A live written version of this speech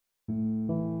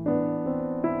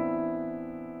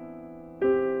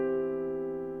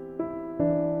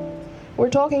We're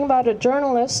talking about a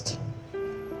journalist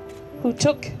who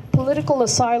took political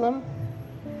asylum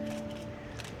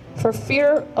for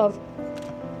fear of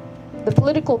the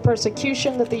political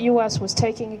persecution that the U.S. was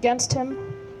taking against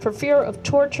him, for fear of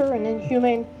torture and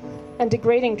inhumane and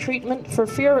degrading treatment, for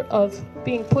fear of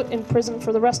being put in prison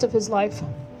for the rest of his life,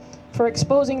 for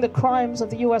exposing the crimes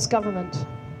of the U.S. government.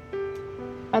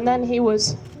 And then he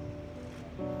was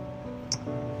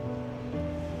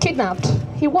kidnapped.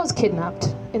 He was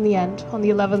kidnapped in the end on the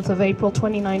 11th of April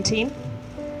 2019.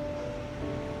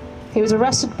 He was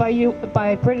arrested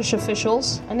by British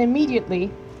officials, and immediately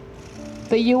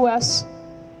the U.S.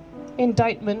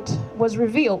 indictment was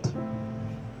revealed.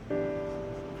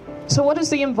 So what is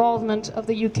the involvement of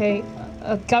the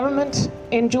UK government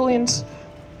in Julian's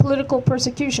political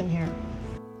persecution here?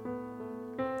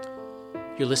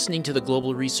 You're listening to the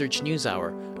Global Research News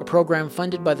Hour, a program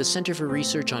funded by the Center for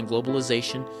Research on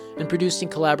Globalization and produced in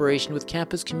collaboration with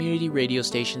campus community radio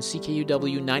station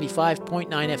CKUW 95.9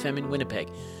 FM in Winnipeg,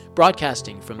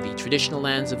 broadcasting from the traditional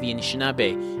lands of the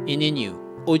Anishinaabe,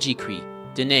 Ininu,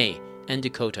 Ojibwe, Dene, and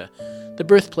Dakota, the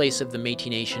birthplace of the Métis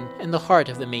Nation and the heart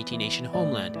of the Métis Nation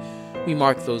homeland. We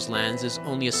mark those lands as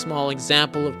only a small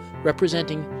example of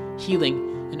representing, healing,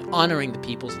 and honoring the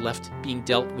peoples left being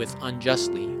dealt with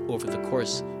unjustly over the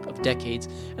course of decades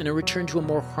and a return to a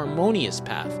more harmonious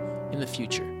path in the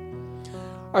future.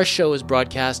 Our show is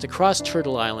broadcast across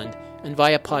Turtle Island and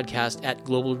via podcast at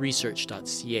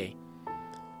globalresearch.ca.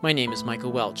 My name is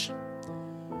Michael Welch.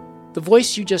 The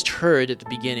voice you just heard at the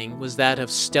beginning was that of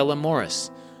Stella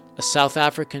Morris, a South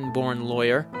African-born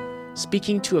lawyer,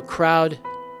 speaking to a crowd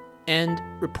and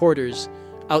reporters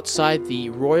outside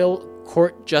the Royal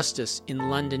Court Justice in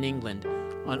London, England,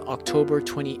 on October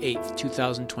 28,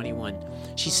 2021.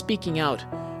 She's speaking out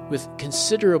with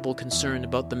considerable concern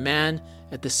about the man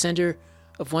at the center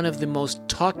of one of the most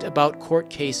talked about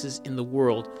court cases in the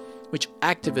world, which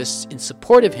activists in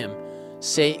support of him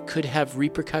say could have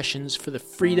repercussions for the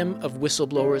freedom of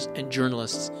whistleblowers and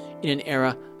journalists in an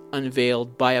era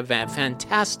unveiled by a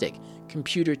fantastic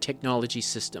computer technology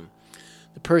system.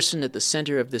 The person at the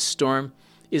center of this storm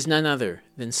is none other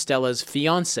than Stella's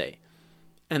fiancé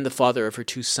and the father of her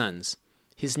two sons.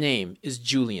 His name is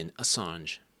Julian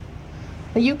Assange.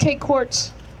 The UK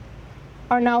courts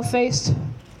are now faced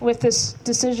with this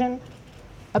decision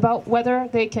about whether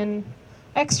they can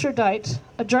extradite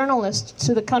a journalist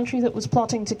to the country that was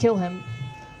plotting to kill him.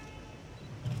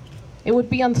 It would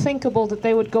be unthinkable that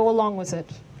they would go along with it.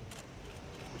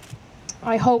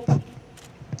 I hope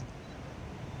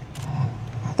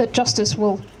that justice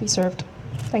will be served.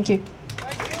 Thank you.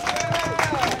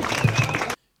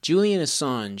 Julian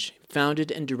Assange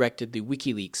founded and directed the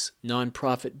WikiLeaks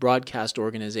non-profit broadcast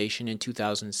organization in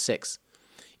 2006.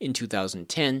 In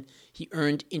 2010, he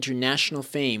earned international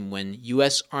fame when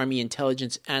U.S. Army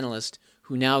intelligence analyst,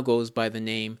 who now goes by the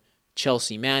name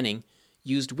Chelsea Manning,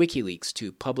 used WikiLeaks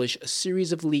to publish a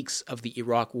series of leaks of the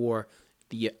Iraq War,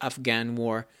 the Afghan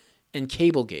War, and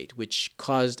Cablegate, which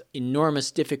caused enormous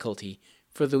difficulty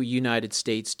for the United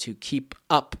States to keep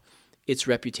up its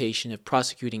reputation of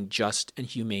prosecuting just and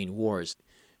humane wars.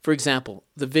 For example,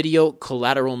 the video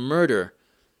Collateral Murder,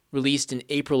 released in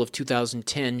April of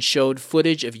 2010, showed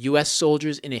footage of U.S.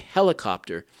 soldiers in a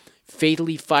helicopter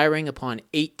fatally firing upon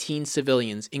 18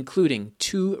 civilians, including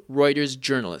 2 Reuters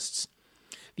journalists.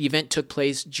 The event took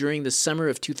place during the summer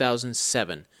of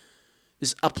 2007.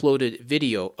 This uploaded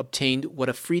video obtained what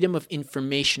a Freedom of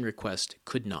Information request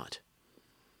could not.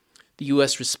 The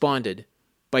U.S. responded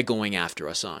by going after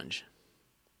Assange.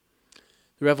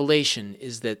 The revelation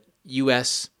is that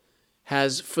U.S.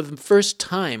 has, for the first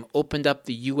time, opened up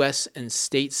the U.S. and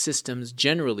state systems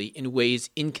generally in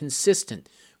ways inconsistent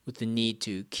with the need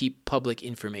to keep public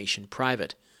information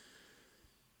private.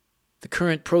 The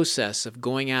current process of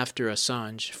going after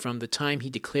Assange, from the time he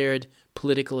declared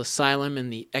political asylum in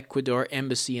the Ecuador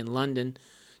embassy in London,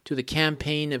 to the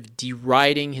campaign of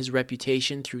deriding his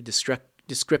reputation through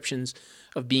descriptions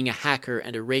of being a hacker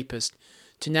and a rapist,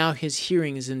 to now his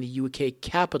hearings in the UK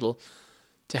capital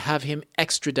to have him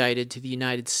extradited to the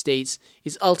United States,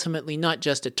 is ultimately not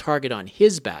just a target on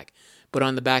his back, but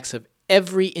on the backs of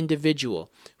every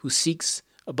individual who seeks,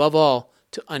 above all,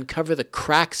 to uncover the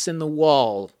cracks in the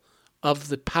wall of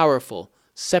the powerful,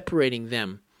 separating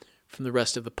them from the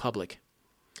rest of the public.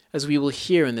 As we will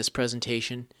hear in this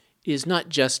presentation, it is not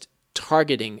just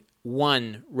targeting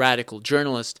one radical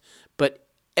journalist, but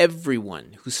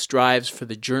everyone who strives for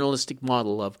the journalistic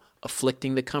model of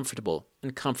afflicting the comfortable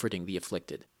and comforting the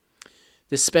afflicted.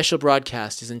 This special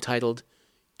broadcast is entitled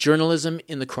Journalism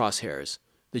in the Crosshairs,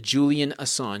 the Julian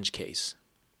Assange Case.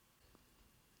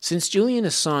 Since Julian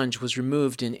Assange was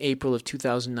removed in April of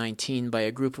 2019 by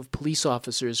a group of police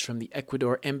officers from the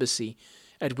Ecuador embassy,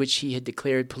 at which he had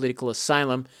declared political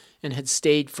asylum and had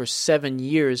stayed for 7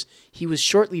 years, he was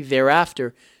shortly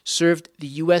thereafter served the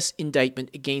U.S.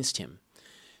 indictment against him,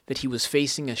 that he was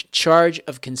facing a charge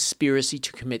of conspiracy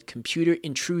to commit computer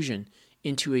intrusion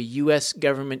into a U.S.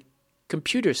 government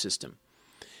computer system.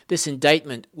 This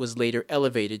indictment was later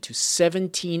elevated to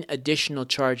 17 additional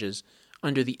charges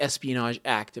under the Espionage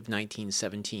Act of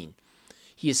 1917.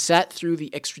 He has sat through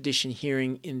the extradition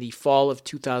hearing in the fall of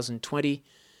 2020,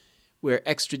 where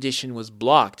extradition was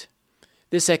blocked.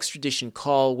 This extradition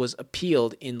call was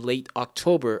appealed in late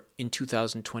October in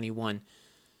 2021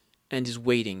 and is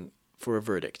waiting for a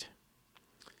verdict.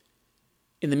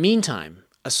 In the meantime,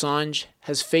 Assange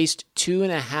has faced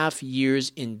 2.5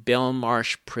 years in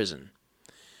Belmarsh prison.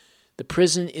 The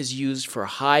prison is used for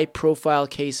high-profile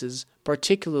cases,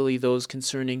 particularly those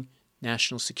concerning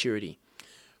national security.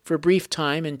 For a brief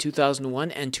time in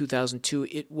 2001 and 2002,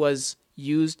 it was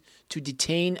used to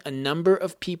detain a number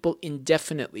of people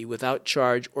indefinitely without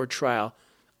charge or trial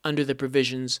under the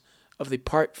provisions of the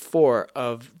Part 4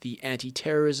 of the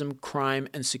Anti-Terrorism, Crime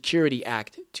and Security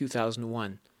Act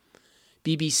 2001.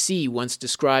 BBC once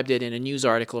described it in a news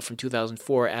article from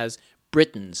 2004 as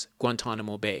Britain's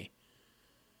Guantanamo Bay.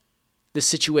 This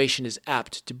situation is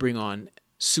apt to bring on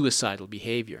suicidal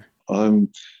behavior. I'm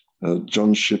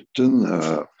John Shipton.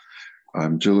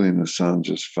 I'm Julian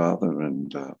Assange's father,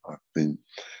 and I've been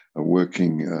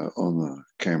working on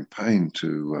a campaign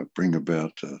to bring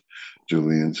about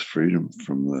Julian's freedom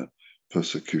from the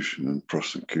persecution and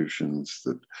prosecutions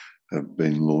that have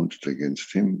been launched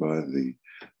against him by the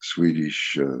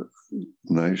Swedish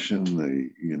nation, the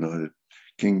United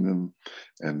Kingdom,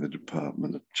 and the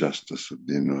Department of Justice of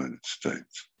the United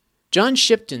States. John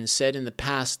Shipton said in the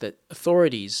past that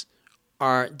authorities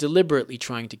are deliberately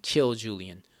trying to kill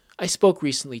Julian. I spoke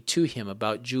recently to him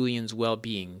about Julian's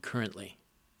well-being currently.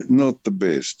 Not the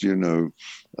best, under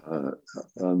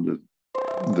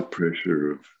the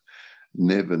pressure of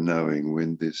never knowing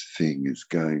when this thing is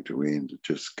going to end. It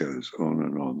just goes on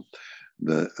and on.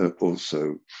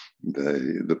 Also,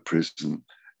 the prison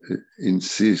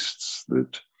insists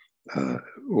that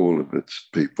all of its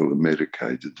people are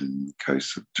medicated in the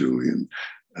case of Julian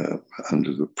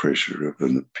under the pressure of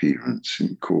an appearance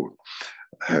in court,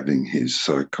 having his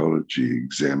psychology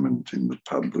examined in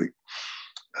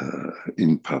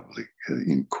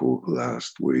court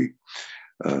last week.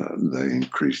 They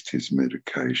increased his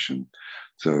medication.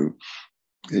 So,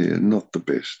 not the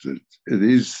best. It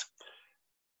is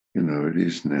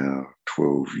now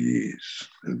 12 years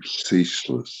of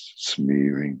ceaseless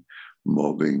smearing,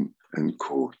 mobbing, and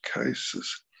court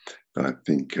cases. I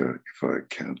think if I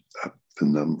count up the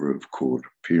number of court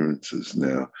appearances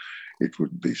now, it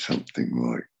would be something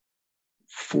like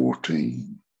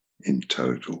 14 in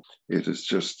total. It is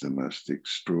just the most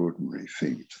extraordinary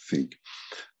thing to think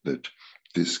that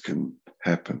this can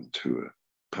happen to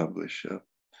a publisher,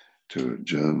 to a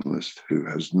journalist who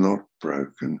has not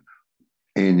broken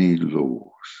any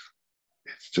laws.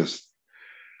 It's just,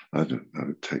 I don't know,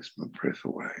 it takes my breath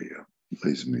away. It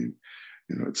leaves me,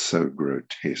 it's so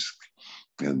grotesque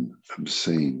and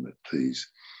obscene that these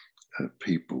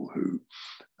people who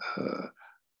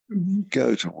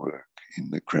go to work in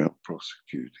the Crown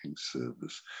Prosecuting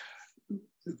Service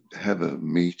have a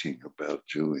meeting about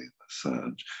Julian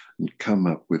Assange and come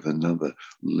up with another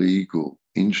legal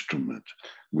instrument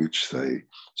which they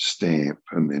stamp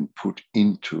and then put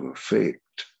into effect,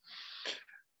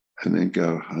 and then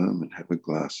go home and have a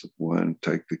glass of wine and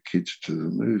take the kids to the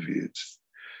movie.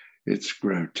 It's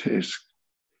grotesque.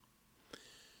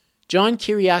 John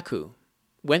Kiriakou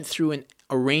went through an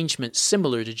arrangement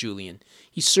similar to Julian.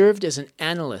 He served as an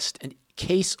analyst and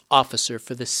case officer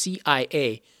for the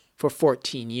CIA for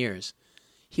 14 years.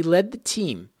 He led the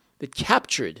team that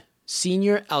captured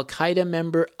senior Al-Qaeda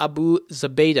member Abu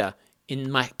Zubaydah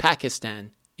in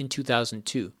Pakistan in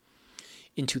 2002.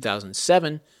 In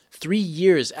 2007, 3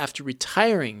 years after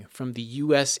retiring from the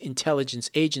U.S.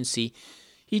 intelligence agency,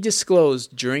 he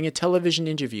disclosed during a television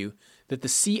interview that the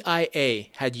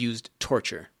CIA had used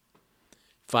torture.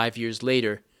 5 years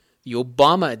later, the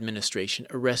Obama administration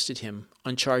arrested him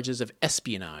on charges of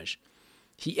espionage.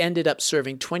 He ended up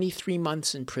serving 23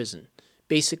 months in prison,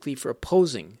 basically for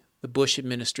opposing the Bush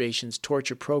administration's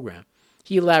torture program.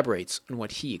 He elaborates on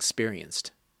what he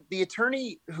experienced. The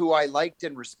attorney who I liked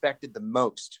and respected the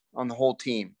most on the whole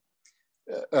team,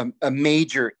 a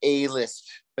major A-list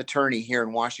attorney here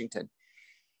in Washington,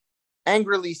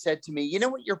 angrily said to me, "You know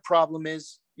what your problem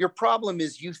is? Your problem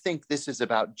is you think this is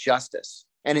about justice,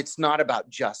 and it's not about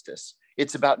justice.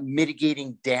 It's about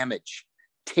mitigating damage,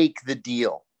 take the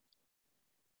deal.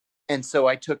 And so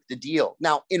I took the deal.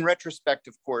 Now, in retrospect,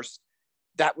 of course,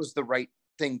 that was the right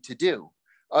thing to do.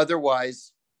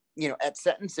 Otherwise, at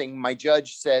sentencing, my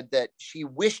judge said that she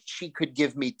wished she could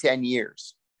give me 10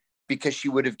 years because she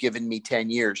would have given me 10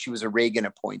 years. She was a Reagan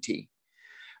appointee.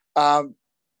 And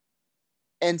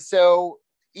so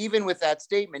even with that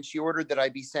statement, she ordered that I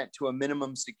be sent to a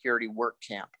minimum security work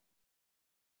camp.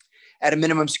 At a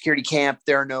minimum security camp,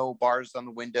 there are no bars on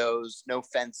the windows, no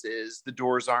fences, the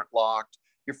doors aren't locked.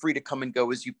 You're free to come and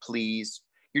go as you please.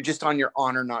 You're just on your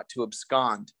honor not to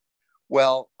abscond.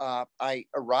 Well, I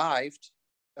arrived,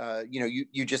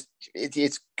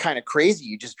 it's kind of crazy.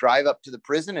 You just drive up to the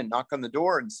prison and knock on the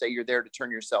door and say you're there to turn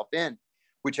yourself in,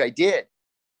 which I did.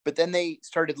 But then they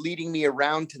started leading me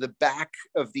around to the back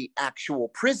of the actual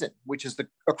prison, which is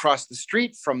across the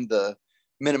street from the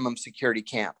minimum security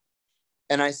camp.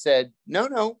 And I said,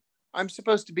 no, I'm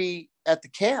supposed to be at the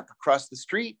camp across the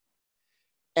street.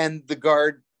 And the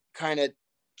guard kind of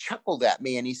chuckled at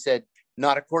me and he said,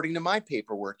 not according to my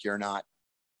paperwork, you're not.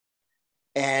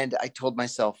 And I told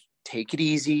myself, take it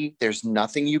easy. There's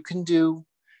nothing you can do.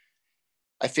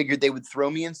 I figured they would throw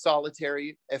me in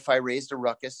solitary if I raised a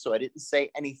ruckus, so I didn't say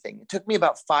anything. It took me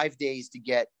about 5 days to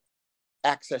get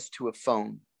access to a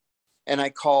phone. And I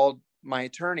called my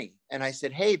attorney and I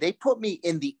said, hey, they put me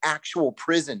in the actual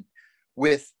prison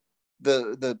with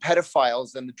the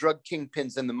pedophiles and the drug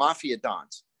kingpins and the mafia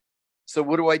dons. So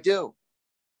what do I do?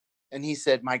 And he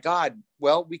said, my God,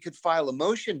 well, we could file a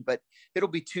motion, but it'll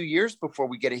be 2 years before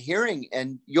we get a hearing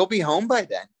and you'll be home by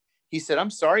then. He said,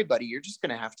 I'm sorry, buddy, you're just going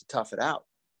to have to tough it out.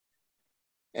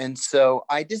 And so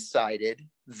I decided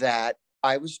that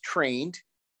I was trained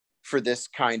for this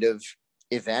kind of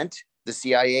event. The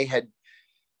CIA had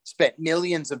spent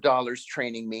millions of dollars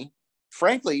training me,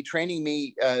 frankly, training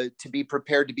me to be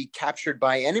prepared to be captured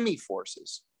by enemy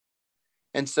forces.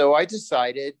 And so I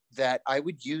decided that I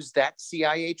would use that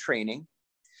CIA training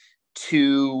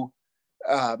to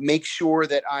make sure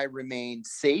that I remained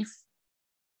safe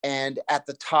and at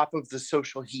the top of the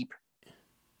social heap.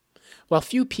 While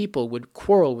few people would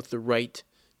quarrel with the right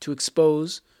to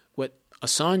expose what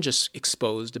Assange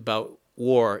exposed about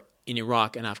war in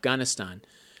Iraq and Afghanistan,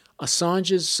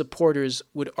 Assange's supporters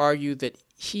would argue that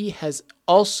he has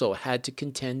also had to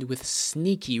contend with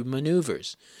sneaky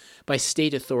maneuvers by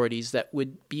state authorities that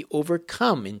would be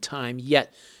overcome in time,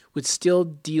 yet would still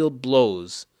deal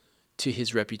blows to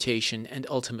his reputation and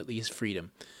ultimately his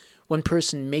freedom. One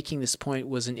person making this point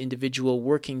was an individual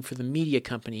working for the media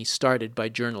company started by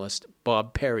journalist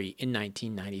Bob Perry in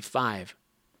 1995.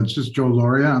 This is Joe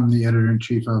Lauria. I'm the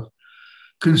editor-in-chief of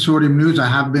Consortium News. I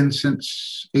have been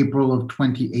since April of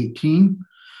 2018.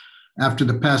 After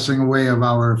the passing away of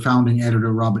our founding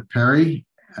editor, Robert Perry,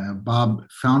 Bob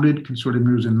founded Consortium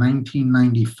News in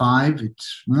 1995.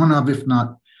 It's one of, if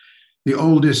not the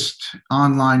oldest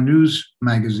online news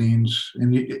magazines in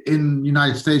the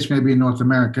United States, maybe in North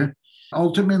America.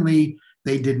 Ultimately,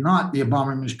 they did not, the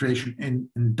Obama administration,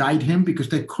 indict him because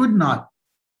they could not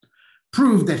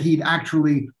prove that he'd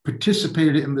actually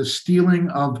participated in the stealing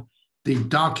of the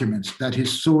documents that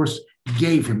his source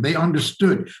gave him. They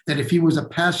understood that if he was a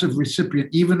passive recipient,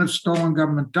 even of stolen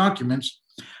government documents,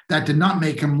 that did not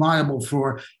make him liable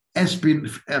for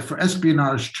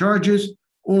espionage charges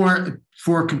or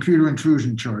for computer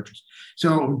intrusion charges.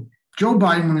 So Joe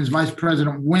Biden, when he was vice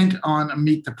president, went on a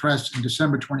Meet the Press in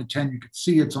December 2010. You can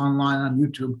see it's online on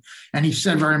YouTube. And he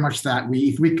said very much that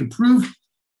if we could prove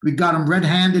we got him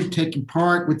red-handed, taking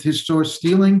part with his source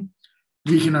stealing,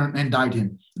 we can indict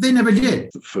him. They never did.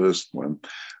 The first one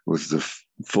was the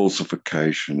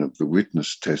falsification of the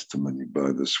witness testimony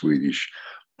by the Swedish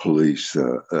police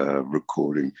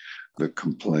recording the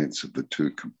complaints of the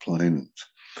two complainants.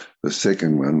 The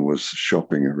second one was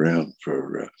shopping around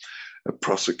for a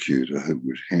prosecutor who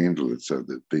would handle it. So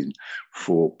there'd been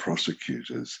 4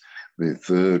 prosecutors. The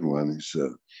third one is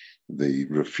the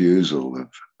refusal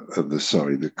of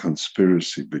the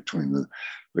conspiracy between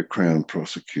the Crown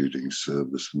Prosecuting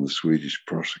Service and the Swedish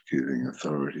Prosecuting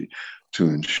Authority to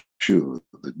ensure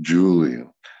that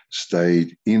Julian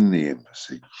stayed in the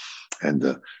embassy,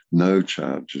 and no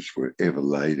charges were ever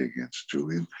laid against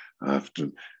Julian. After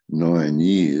 9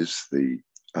 years,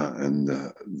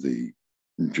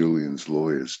 Julian's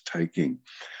lawyers taking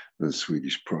the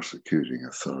Swedish Prosecuting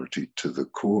Authority to the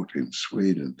court in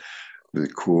Sweden, the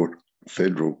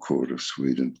Federal Court of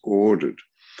Sweden ordered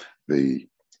the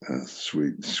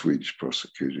Swedish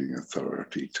Prosecuting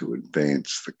Authority to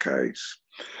advance the case.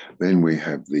 Then we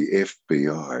have the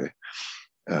FBI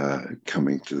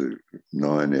coming to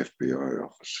 9 FBI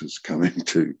officers coming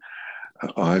to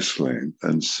Iceland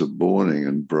and suborning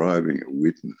and bribing a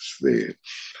witness there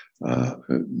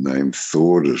named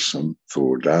Thordarson,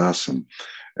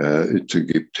 to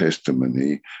give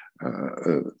testimony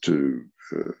to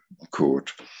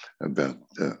court about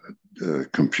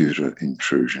computer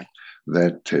intrusion.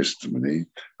 That testimony,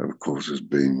 of course, has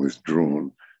been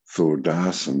withdrawn.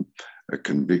 Thordarson, a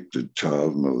convicted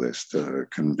child molester, a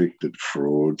convicted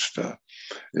fraudster,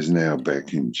 is now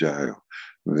back in jail.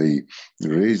 The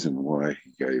reason why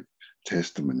he gave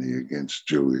testimony against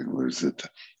Julian was that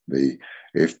the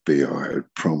FBI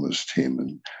had promised him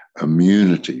an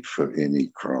immunity for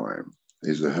any crime.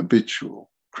 He's a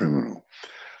habitual criminal.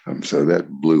 So that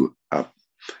blew up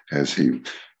as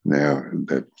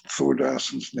that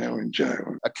Thordarson's now in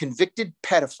jail. A convicted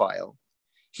pedophile.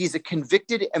 He's a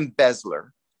convicted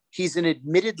embezzler. He's an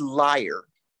admitted liar.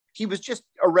 He was just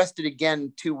arrested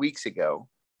again 2 weeks ago.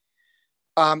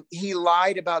 He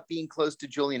lied about being close to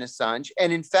Julian Assange,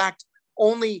 and in fact,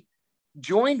 only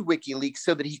joined WikiLeaks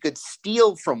so that he could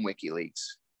steal from WikiLeaks.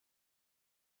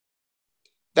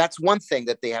 That's one thing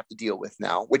that they have to deal with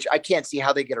now, which I can't see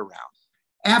how they get around.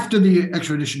 After the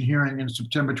extradition hearing in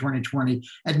September 2020,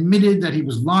 admitted that he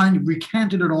was lying,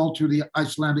 recanted it all to the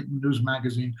Icelandic news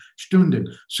magazine Stundin.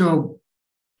 So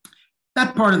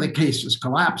that part of the case has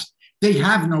collapsed. They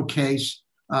have no case.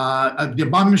 The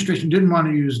Obama administration didn't want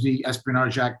to use the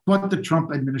Espionage Act, but the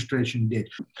Trump administration did.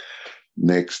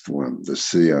 Next one, the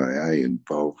CIA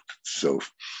involved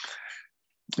itself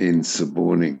in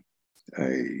suborning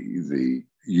the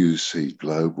UC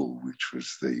Global, which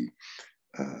was the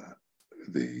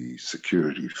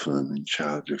security firm in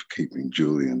charge of keeping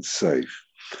Julian safe.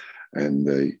 And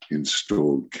they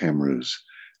installed cameras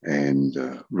and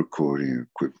recording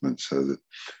equipment so that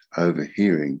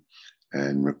overhearing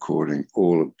and recording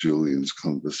all of Julian's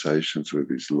conversations with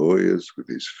his lawyers, with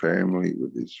his family,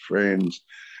 with his friends,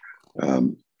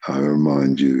 I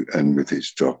remind you, and with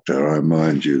his doctor, I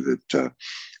remind you that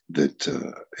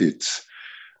it's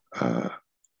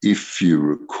if you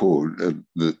record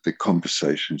the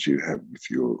conversations you have with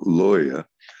your lawyer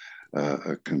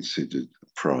are considered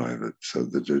private, so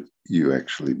that you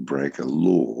actually break a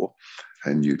law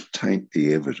and you taint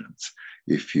the evidence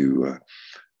if you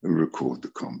record the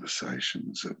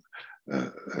conversations of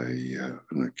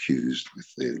an accused with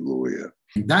their lawyer.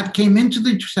 That came into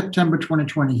the September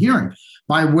 2020 hearing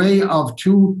by way of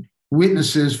two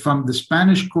witnesses from the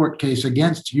Spanish court case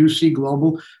against UC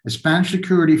Global, a Spanish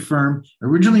security firm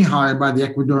originally hired by the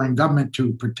Ecuadorian government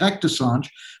to protect Assange,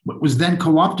 but was then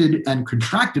co-opted and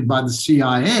contracted by the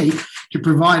CIA to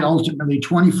provide ultimately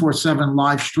 24/7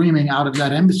 live streaming out of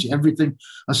that embassy. Everything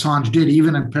Assange did,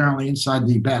 even apparently inside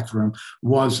the bathroom,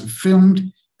 was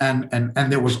filmed, and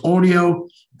there was audio.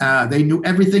 They knew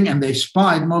everything, and they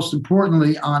spied, most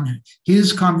importantly, on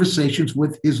his conversations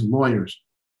with his lawyers.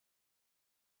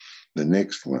 The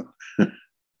next one,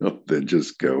 they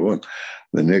just go on.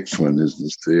 The next one is the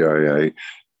CIA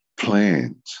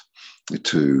plans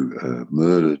to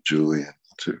murder Julian,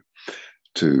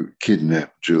 to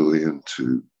kidnap Julian,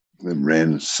 to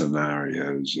ran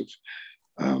scenarios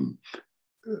of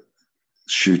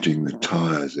shooting the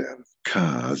tires out of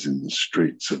cars in the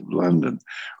streets of London.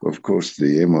 Of course,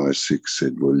 the MI6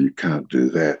 said, well, you can't do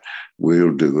that.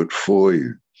 We'll do it for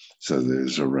you. So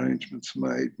there's arrangements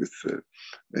made with the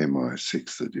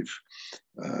MI6 that if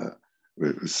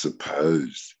it was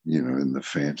supposed, in the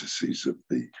fantasies of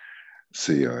the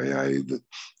CIA, that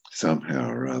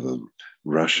somehow or other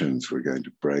Russians were going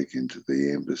to break into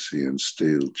the embassy and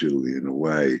steal Julian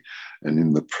away. And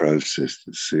in the process,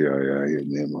 the CIA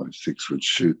and the MI6 would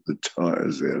shoot the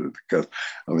tires out of the cars.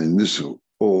 I mean, this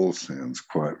all sounds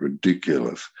quite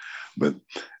ridiculous, but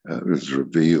it was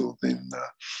revealed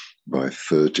by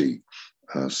 30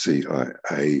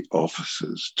 CIA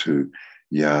officers to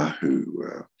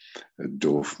Yahoo,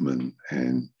 Dorfman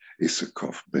and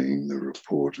Isikoff being the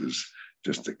reporters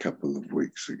just a couple of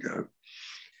weeks ago.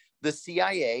 The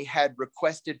CIA had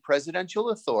requested presidential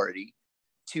authority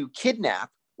to kidnap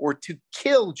or to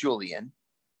kill Julian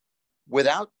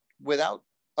without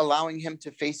allowing him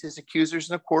to face his accusers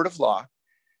in a court of law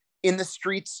in the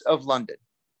streets of London.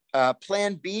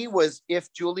 Plan B was,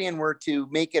 if Julian were to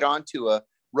make it onto a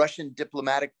Russian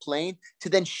diplomatic plane, to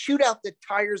then shoot out the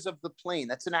tires of the plane.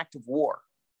 That's an act of war.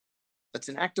 That's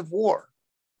an act of war.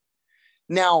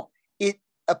 Now, it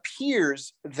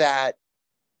appears that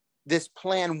this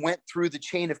plan went through the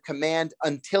chain of command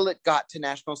until it got to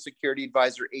National Security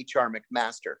Advisor H.R.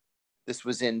 McMaster. This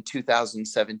was in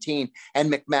 2017,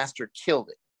 and McMaster killed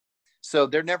it. So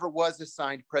there never was a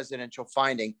signed presidential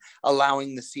finding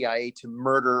allowing the CIA to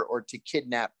murder or to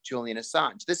kidnap Julian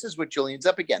Assange. This is what Julian's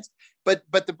up against. But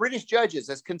the British judges,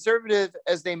 as conservative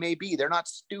as they may be, they're not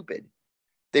stupid.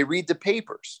 They read the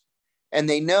papers, and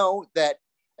they know that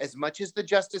as much as the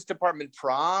Justice Department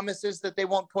promises that they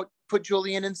won't put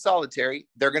Julian in solitary,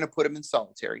 they're going to put him in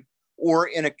solitary or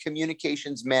in a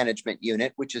communications management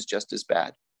unit, which is just as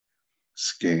bad.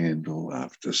 Scandal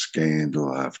after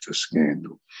scandal after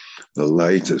scandal. The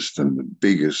latest and the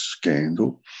biggest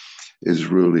scandal is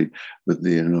really that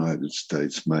the United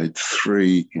States made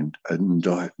 3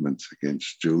 indictments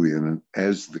against Julian, and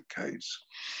as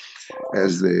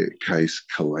their case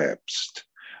collapsed,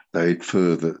 they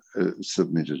further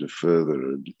submitted a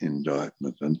further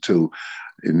indictment until,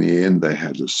 in the end, they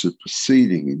had a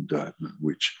superseding indictment,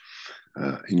 which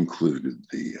included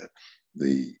the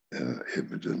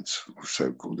evidence, or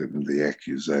so-called evidence, the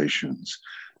accusations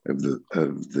of the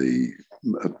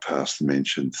past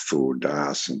mentioned Thor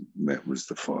Darson. That was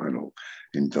the final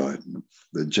indictment.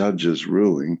 The judge's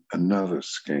ruling, another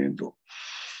scandal.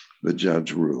 The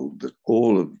judge ruled that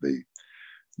all of the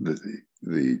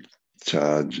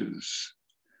charges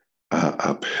are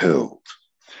upheld.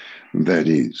 That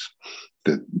is,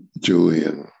 that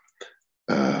Julian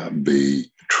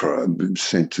be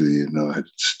sent to the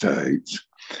United States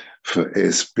for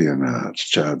espionage,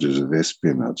 charges of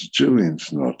espionage.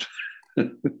 Julian's not,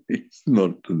 he's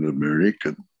not an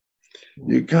American.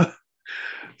 You can't.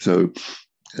 So,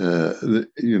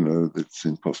 it's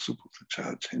impossible to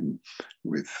charge him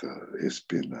with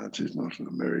espionage. He's not an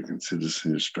American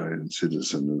citizen, Australian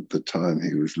citizen. At the time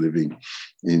he was living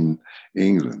in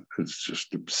England. It's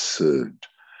just absurd.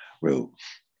 Well,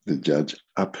 the judge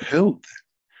upheld that.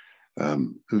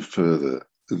 Further,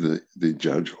 the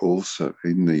judge also,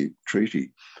 in the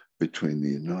treaty between the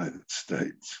United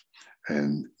States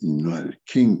and United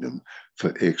Kingdom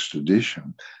for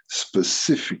extradition,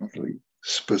 specifically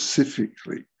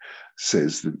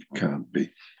says that it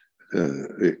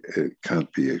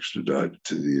can't be extradited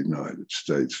to the United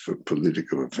States for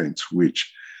political offence,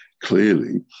 which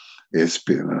clearly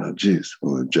espionage is.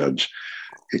 Well, the judge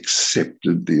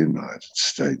accepted the United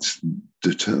States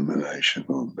determination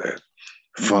on that.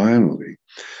 Finally,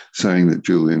 saying that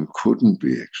Julian couldn't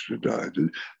be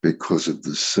extradited because of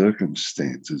the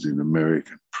circumstances in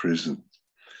American prisons.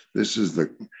 This is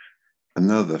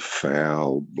another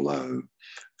foul blow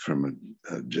from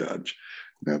a judge.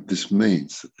 Now, this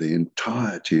means that the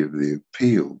entirety of the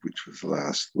appeal, which was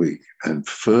last week, and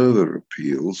further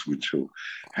appeals, which will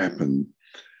happen,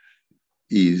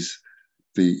 is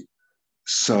the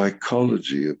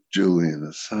psychology of Julian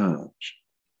Assange.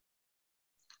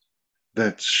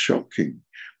 That's shocking,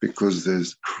 because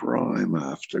there's crime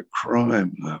after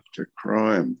crime after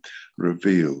crime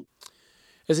revealed.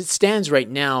 As it stands right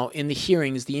now, in the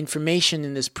hearings, the information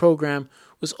in this program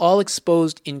was all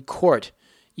exposed in court,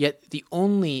 yet the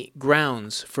only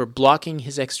grounds for blocking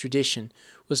his extradition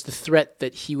was the threat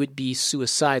that he would be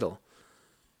suicidal.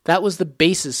 That was the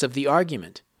basis of the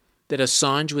argument, that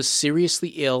Assange was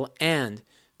seriously ill and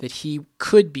that he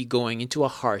could be going into a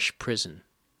harsh prison.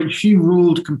 She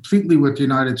ruled completely with the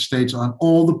United States on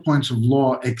all the points of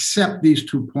law except these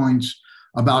 2 points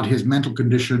about his mental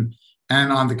condition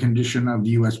and on the condition of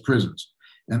the U.S. prisons.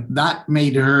 And that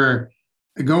made her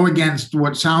go against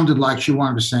what sounded like she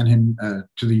wanted to send him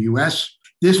to the U.S.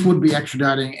 This would be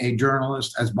extraditing a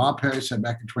journalist, as Bob Perry said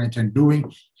back in 2010,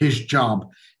 doing his job.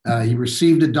 He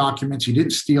received the documents. He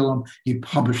didn't steal them. He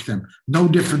published them. No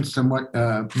difference than what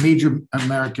major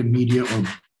American media or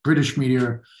British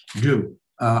media do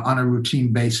on a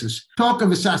routine basis. Talk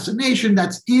of assassination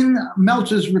that's in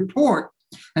Meltzer's report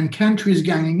and countries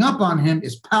ganging up on him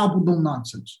is palpable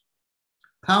nonsense.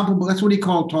 Palpable. That's what he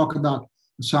called talk about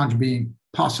Assange being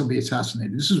possibly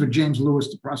assassinated. This is what James Lewis,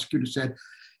 the prosecutor, said.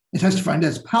 It testified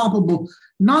as palpable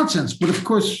nonsense. But of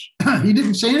course, he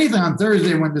didn't say anything on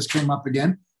Thursday when this came up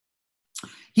again.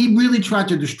 He really tried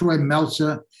to destroy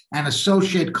Meltzer and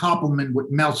associate Koppelman with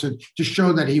Meltzer to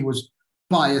show that he was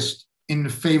biased in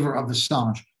favor of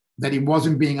Assange, that he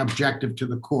wasn't being objective to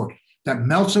the court, that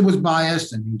Meltzer was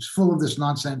biased and he was full of this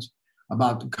nonsense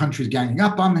about the countries ganging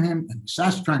up on him and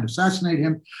trying to assassinate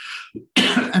him,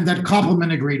 and that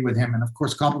Koppelman agreed with him. And of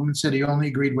course, Koppelman said he only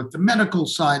agreed with the medical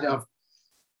side of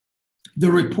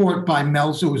the report by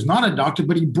Meltzer, who was not a doctor,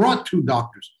 but he brought 2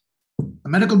 doctors, a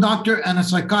medical doctor and a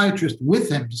psychiatrist, with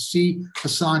him to see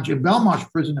Assange in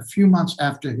Belmarsh prison a few months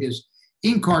after his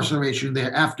incarceration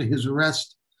there, after his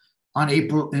arrest in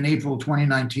April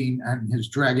 2019 and his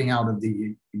dragging out of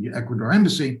the Ecuador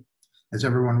embassy, as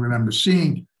everyone remembers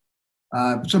seeing.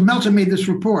 So Meltzer made this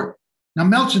report. Now,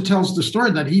 Meltzer tells the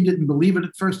story that he didn't believe it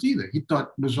at first either. He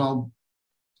thought it was all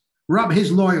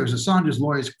his lawyers, Assange's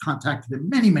lawyers, contacted him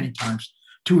many, many times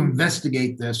to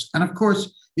investigate this. And of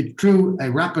course, it's true, a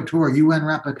rapporteur, UN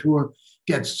rapporteur,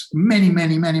 gets many,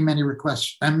 many, many, many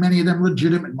requests, and many of them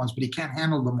legitimate ones, but he can't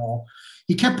handle them all.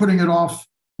 He kept putting it off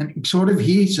and sort of,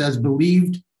 he says,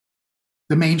 believed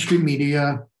the mainstream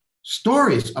media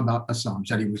stories about Assange,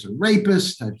 that he was a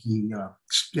rapist, that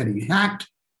he hacked.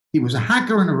 He was a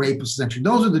hacker and a rapist, essentially.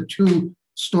 Those are the two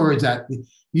stories that the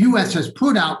U.S. has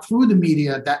put out through the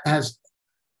media that has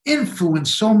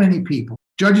influenced so many people.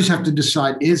 Judges have to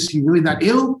decide, is he really that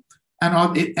ill?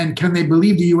 And can they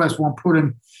believe the U.S. won't put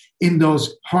him in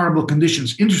those horrible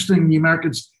conditions? Interestingly, the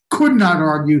Americans could not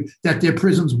argue that their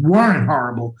prisons weren't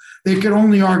horrible. They could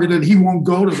only argue that he won't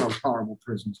go to those horrible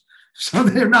prisons. So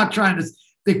they're not trying to,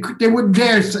 they wouldn't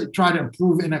dare try to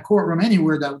prove in a courtroom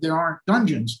anywhere that there aren't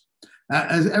dungeons.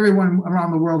 As everyone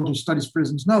around the world who studies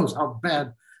prisons knows how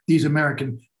bad these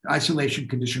American isolation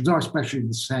conditions are, especially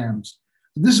the SAMs.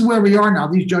 This is where we are now.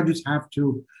 These judges have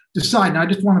to decide. And I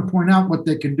just want to point out what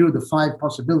they can do, the 5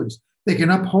 possibilities. They can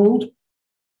uphold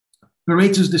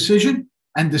Baraitser's decision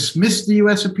and dismiss the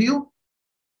U.S. appeal.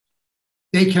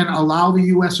 They can allow the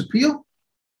U.S. appeal,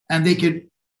 and they could,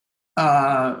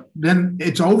 then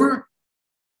it's over,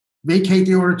 vacate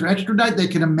the order to extradite. They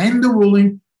can amend the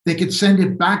ruling. They could send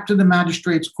it back to the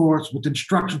magistrate's courts with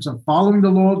instructions on following the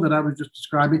law that I was just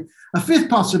describing. A 5th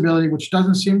possibility, which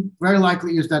doesn't seem very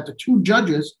likely, is that the 2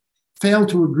 judges fail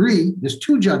to agree. There's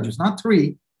 2 judges, not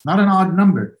 3, not an odd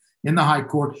number in the High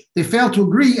Court. They fail to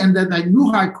agree, and then a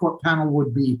new High Court panel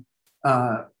would be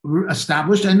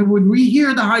established, and it would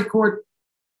rehear the High Court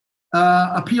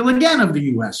appeal again of the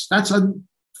U.S. That's a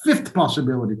 5th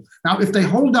possibility. Now, if they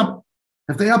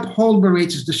uphold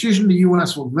Baraitser's decision, the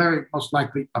U.S. will very most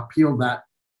likely appeal that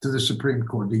to the Supreme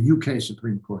Court, the UK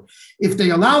Supreme Court. If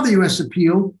they allow the U.S.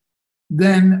 appeal,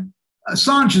 then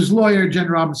Assange's lawyer, Jen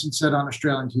Robinson, said on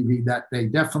Australian TV that they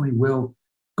definitely will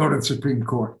go to the Supreme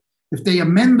Court. If they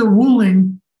amend the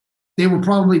ruling, they will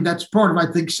probably, that's part of,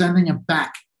 I think, sending it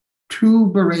back to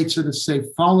Baraitser to say,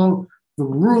 follow the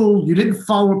rule. You didn't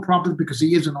follow it properly because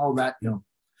he isn't all that ill.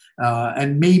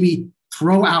 And maybe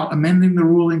amending the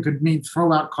ruling could mean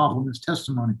throw out Koppelman's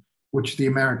testimony, which the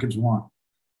Americans want.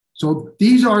 So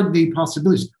these are the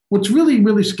possibilities. What's really,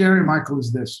 really scary, Michael,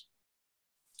 is this.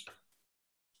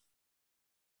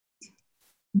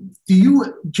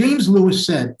 James Lewis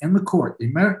said in the court,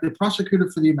 the prosecutor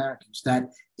for the Americans, that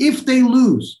if they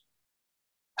lose,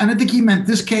 and I think he meant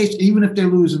this case, even if they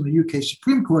lose in the UK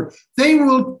Supreme Court, they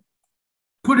will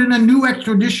put in a new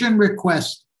extradition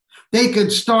request. They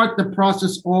could start the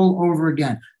process all over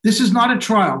again. This is not a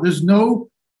trial. There's no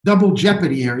double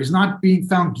jeopardy here. He's not being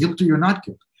found guilty or not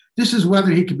guilty. This is whether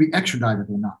he could be extradited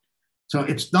or not. So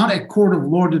it's not a court of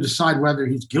law to decide whether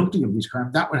he's guilty of these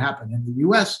crimes. That would happen in the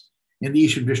U.S., in the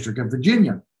Eastern District of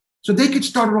Virginia. So they could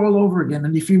start it all over again.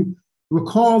 And if you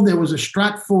recall, there was a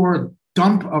Stratfor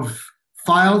dump of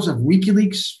files of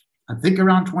WikiLeaks, I think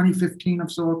around 2015 or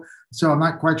so. So I'm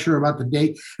not quite sure about the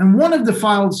date. And one of the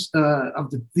files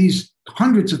of these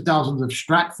hundreds of thousands of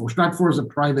Stratfor is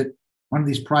one of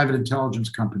these private intelligence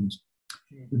companies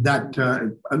that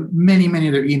many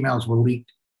of their emails were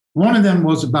leaked. One of them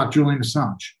was about Julian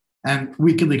Assange, and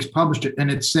WikiLeaks published it, and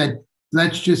it said,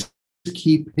 let's just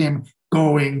keep him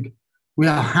going.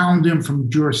 We'll hound him from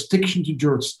jurisdiction to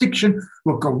jurisdiction.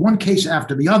 We'll go one case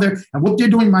after the other. And what they're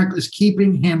doing, Michael, is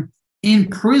keeping him in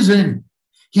prison.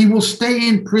 He will stay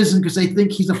in prison because they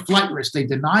think he's a flight risk. They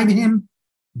denied him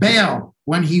bail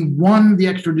when he won the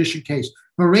extradition case.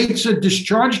 Baraitser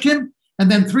discharged him, and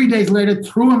then 3 days later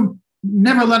threw him,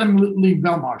 never let him leave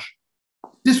Belmarsh.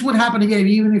 This would happen again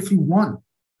even if he won,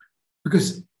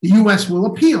 because the U.S. will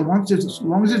appeal. As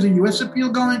long as there's a U.S. appeal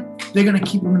going, they're going to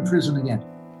keep him in prison again.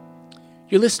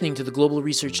 You're listening to the Global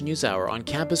Research News Hour on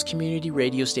campus community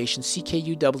radio station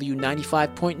CKUW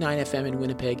 95.9 FM in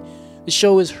Winnipeg. The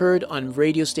show is heard on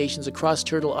radio stations across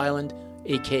Turtle Island,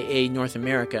 aka North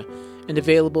America, and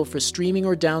available for streaming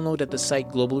or download at the site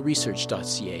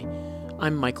globalresearch.ca.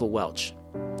 I'm Michael Welch.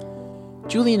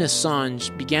 Julian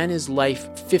Assange began his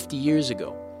life 50 years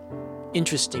ago.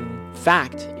 Interesting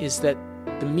fact is that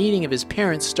the meeting of his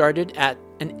parents started at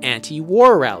an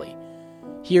anti-war rally.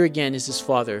 Here again is his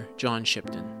father, John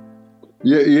Shipton.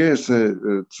 Yes,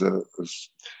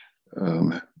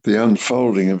 the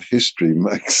unfolding of history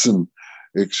makes some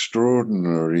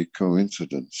extraordinary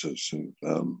coincidences. And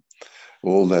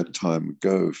all that time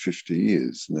ago, 50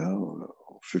 years now,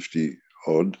 50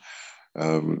 odd,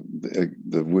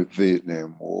 the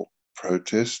Vietnam War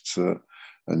protests, and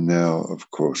now, of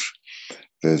course,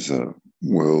 there's a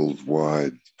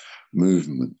worldwide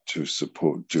movement to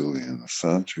support Julian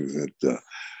Assange, who had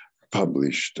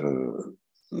published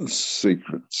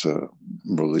secrets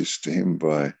released to him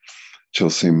by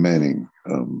Chelsea Manning,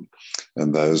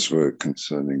 and those were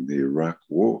concerning the Iraq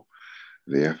War,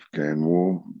 the Afghan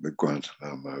War, the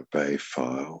Guantanamo Bay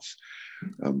files,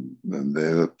 and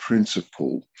they're the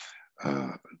principal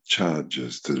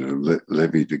charges that are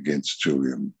levied against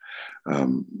Julian.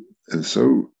 And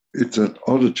so it's an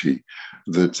oddity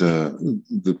that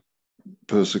the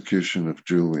persecution of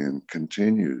Julian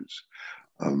continues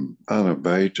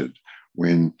unabated,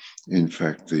 when in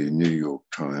fact the New York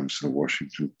Times, the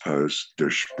Washington Post, Der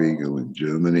Spiegel in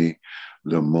Germany,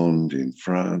 Le Monde in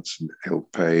France, and El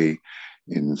País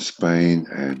in Spain,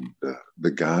 and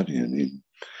The Guardian in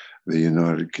the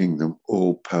United Kingdom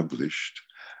all published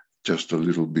just a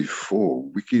little before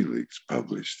WikiLeaks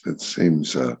published. That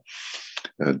seems a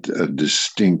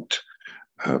distinct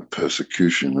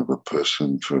persecution of a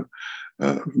person for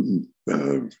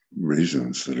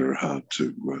reasons that are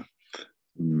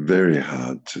very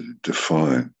hard to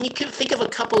define. You can think of a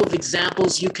couple of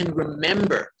examples you can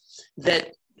remember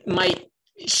that might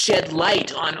shed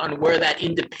light on where that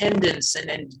independence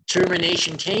and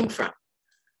determination came from.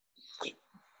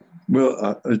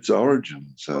 Well, its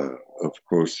origins, of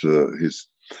course, his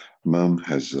mum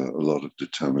has a lot of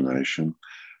determination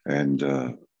and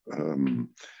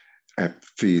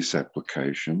fierce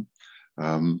application.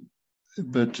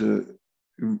 But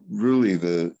really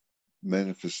the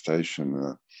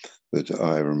manifestation that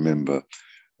I remember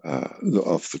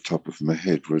off the top of my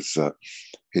head was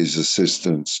his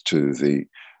assistance to the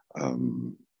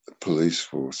police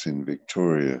force in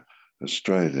Victoria,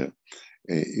 Australia,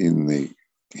 in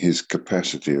his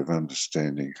capacity of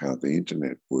understanding how the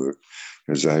internet worked.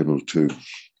 He was able to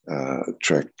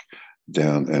track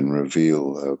down and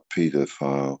reveal a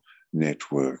paedophile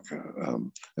network.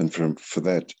 And for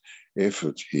that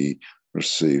effort, he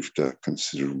received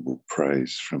considerable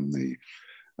praise from the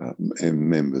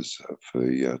members of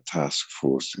the task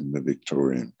force in the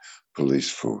Victorian police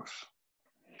force.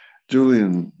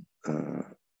 Julian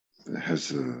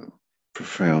has a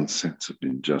profound sense of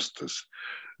injustice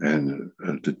and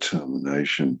a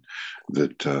determination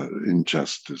that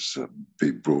injustice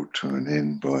be brought to an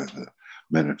end by the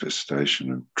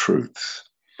manifestation of truth,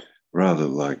 rather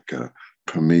like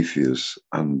Prometheus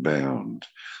unbound.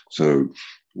 So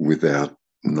without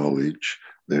knowledge,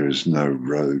 there is no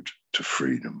road to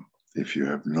freedom. If you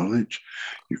have knowledge,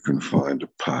 you can find a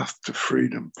path to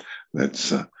freedom.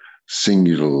 That's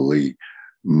singularly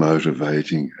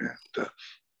motivating and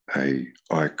a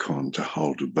icon to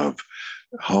hold above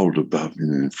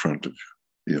and in front of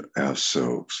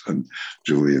ourselves. And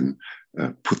Julian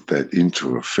put that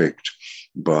into effect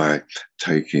by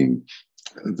making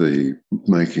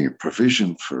a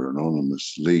provision for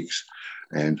anonymous leaks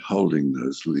and holding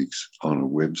those leaks on a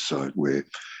website where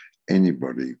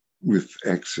anybody with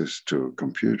access to a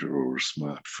computer or a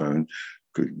smartphone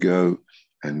could go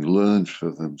and learn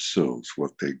for themselves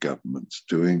what their government's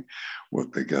doing,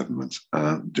 what their governments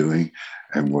aren't doing,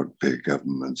 and what their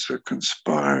governments are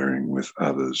conspiring with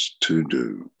others to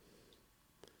do.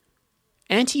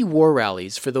 Anti-war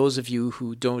rallies, for those of you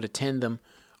who don't attend them,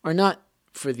 are not,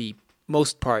 for the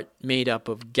most part, made up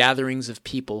of gatherings of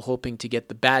people hoping to get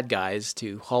the bad guys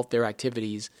to halt their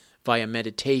activities via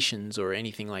meditations or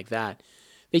anything like that.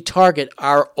 They target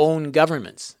our own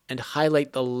governments and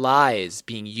highlight the lies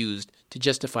being used to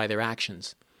justify their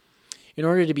actions. In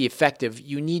order to be effective,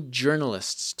 you need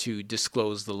journalists to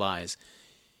disclose the lies.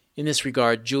 In this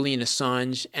regard, Julian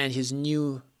Assange and his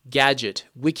new gadget,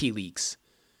 WikiLeaks,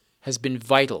 has been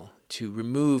vital to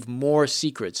remove more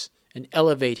secrets and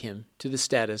elevate him to the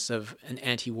status of an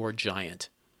anti-war giant.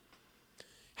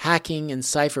 Hacking and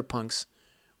cypherpunks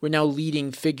were now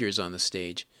leading figures on the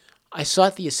stage. I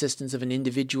sought the assistance of an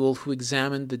individual who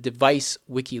examined the device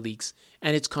WikiLeaks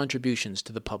and its contributions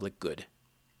to the public good.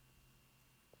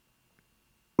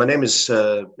 My name is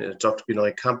Dr.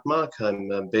 Binoy Kampmark.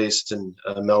 I'm based in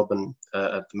Melbourne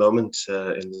at the moment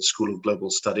in the School of Global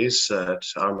Studies at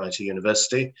RMIT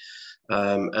University.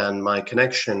 And my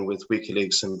connection with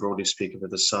WikiLeaks and broadly speaking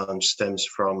with Assange stems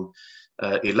from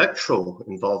electoral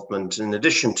involvement in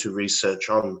addition to research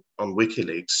on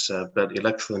WikiLeaks, but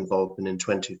electoral involvement in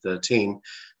 2013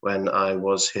 when I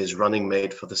was his running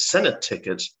mate for the Senate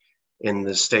ticket in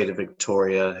the state of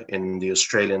Victoria in the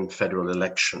Australian federal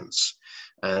elections.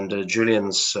 And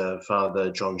Julian's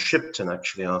father, John Shipton,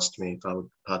 actually asked me if I would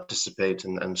participate,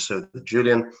 and so did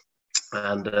Julian.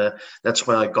 And that's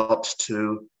where I got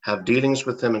to have dealings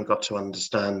with him and got to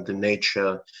understand the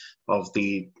nature of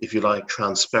the, if you like,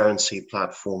 transparency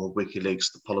platform of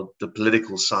WikiLeaks, the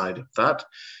political side of that,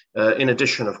 in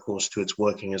addition, of course, to its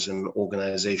working as an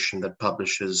organization that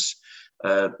publishes,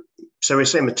 so we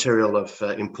say, material of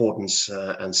importance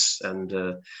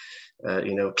and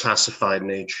classified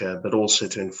nature, but also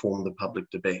to inform the public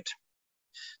debate.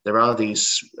 There are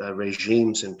these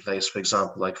regimes in place, for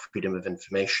example, like freedom of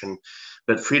information,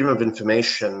 but freedom of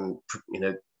information,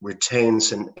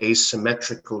 retains an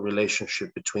asymmetrical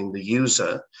relationship between the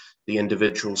user, the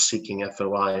individual seeking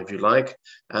FOI, if you like,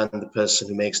 and the person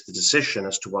who makes the decision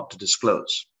as to what to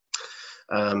disclose.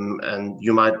 And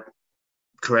you might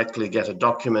correctly get a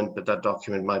document, but that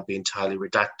document might be entirely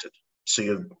redacted. So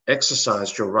you've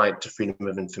exercised your right to freedom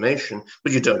of information,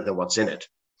 but you don't know what's in it.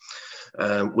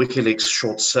 WikiLeaks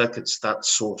short circuits that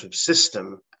sort of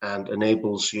system and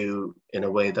enables you, in a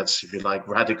way that's, if you like,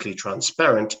 radically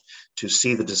transparent, to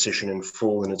see the decision in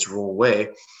full in its raw way.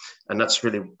 And that's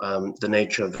really the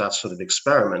nature of that sort of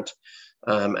experiment.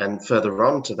 And further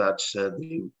on to that,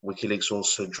 the WikiLeaks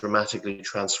also dramatically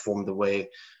transformed the way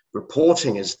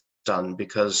reporting is done,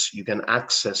 because you can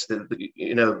access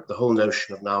the whole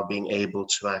notion of now being able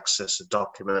to access a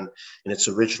document in its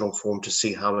original form to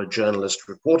see how a journalist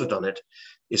reported on it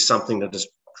is something that has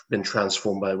been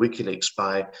transformed by WikiLeaks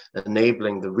by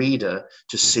enabling the reader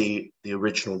to see the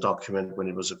original document when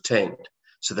it was obtained,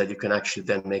 so that you can actually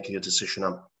then make your decision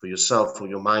up for yourself or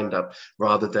your mind up,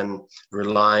 rather than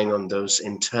relying on those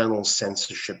internal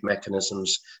censorship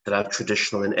mechanisms that are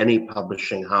traditional in any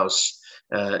publishing house,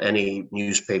 any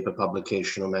newspaper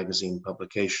publication or magazine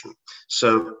publication.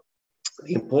 So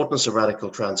the importance of radical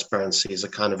transparency is a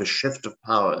kind of a shift of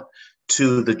power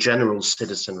to the general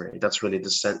citizenry. That's really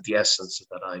the essence of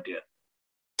that idea.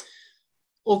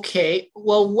 Okay,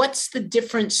 well, what's the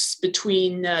difference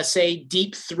between, say,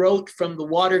 Deep Throat from the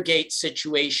Watergate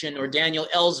situation, or Daniel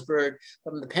Ellsberg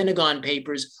from the Pentagon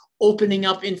Papers opening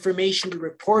up information to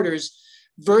reporters,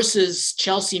 versus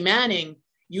Chelsea Manning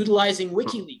utilizing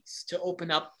WikiLeaks to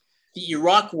open up the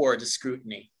Iraq War to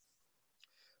scrutiny?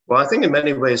 Well, I think in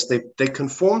many ways they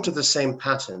conform to the same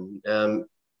pattern.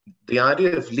 The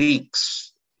idea of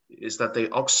leaks is that they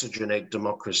oxygenate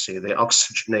democracy. They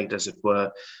oxygenate, as it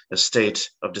were, a state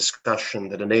of discussion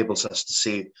that enables us to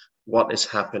see what is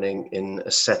happening in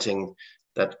a setting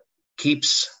that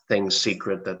keeps things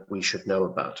secret that we should know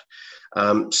about.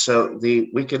 So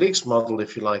the WikiLeaks model,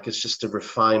 if you like, is just a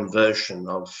refined version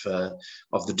of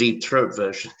the Deep Throat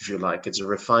version, if you like. It's a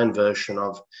refined version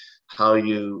of how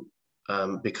you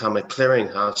become a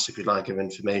clearinghouse, if you like, of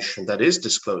information that is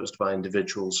disclosed by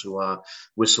individuals who are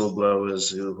whistleblowers,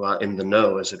 who are in the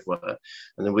know, as it were.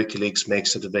 And then WikiLeaks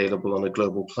makes it available on a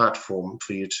global platform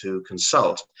for you to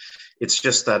consult. It's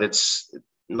just that it's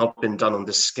not been done on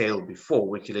this scale before.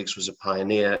 WikiLeaks was a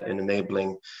pioneer in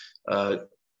enabling,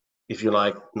 if you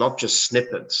like, not just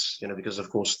snippets, because of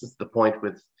course the point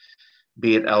with,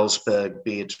 be it Ellsberg,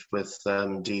 be it with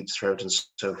Deep Throat and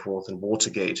so forth, and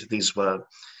Watergate, these were,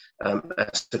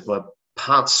 as it were,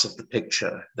 parts of the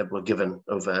picture that were given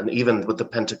over. And even with the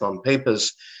Pentagon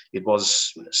Papers, it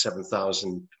was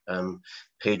 7,000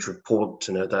 page report,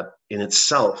 that in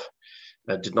itself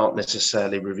did not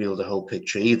necessarily reveal the whole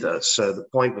picture either. So the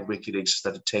point with WikiLeaks is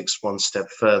that it takes one step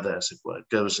further, as it were. It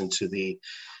goes into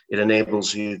it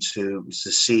enables you to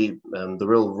see the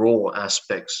real raw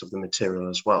aspects of the material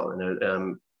as well,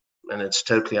 and it's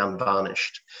totally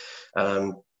unvarnished.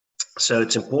 So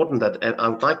it's important that I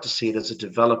would like to see it as a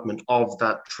development of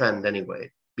that trend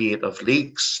anyway, be it of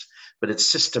leaks, but it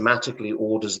systematically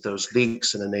orders those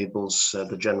leaks and enables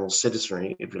the general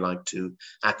citizenry, if you like, to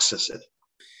access it.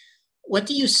 What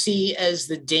do you see as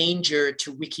the danger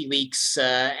to WikiLeaks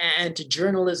and to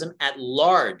journalism at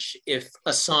large if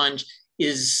Assange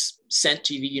is sent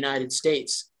to the United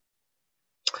States?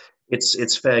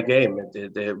 It's fair game.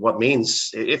 What means,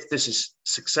 if this is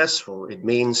successful, it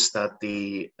means that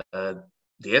the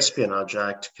Espionage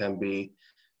Act can be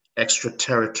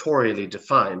extraterritorially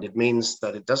defined. It means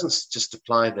that it doesn't just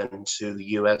apply then to the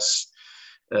US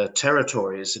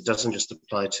territories. It doesn't just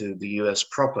apply to the US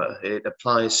proper. It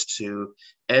applies to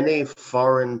any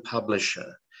foreign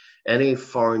publisher, any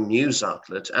foreign news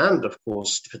outlet, and of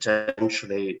course,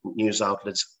 potentially news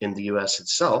outlets in the US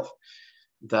itself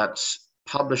that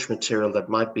publish material that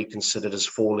might be considered as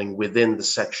falling within the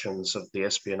sections of the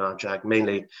Espionage Act,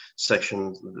 mainly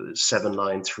Section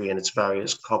 793 and its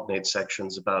various cognate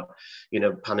sections about,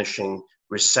 punishing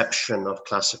reception of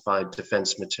classified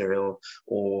defense material,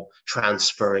 or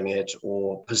transferring it,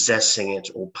 or possessing it,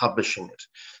 or publishing it.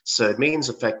 So it means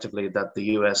effectively that the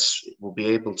US will be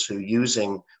able to,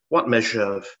 using what measure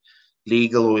of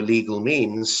legal or illegal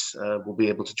means will be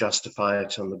able to justify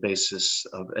it on the basis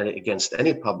of against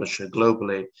any publisher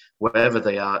globally, wherever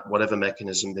they are, whatever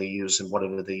mechanism they use, and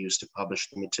whatever they use to publish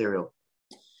the material.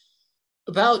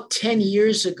 About 10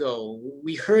 years ago,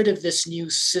 we heard of this new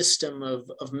system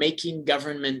of making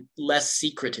government less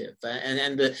secretive.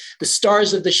 And the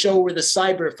stars of the show were the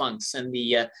cyberpunks and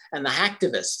the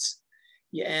hacktivists.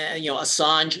 Yeah,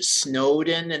 Assange,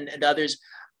 Snowden, and others.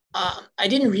 I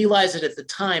didn't realize it at the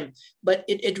time, but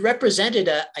it represented,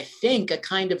 I think, a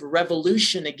kind of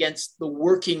revolution against the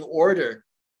working order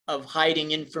of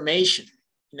hiding information.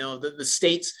 The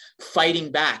states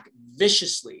fighting back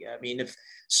viciously. I mean, if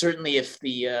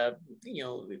the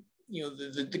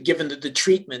given the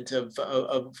treatment of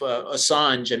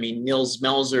Assange, I mean, Nils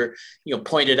Melzer,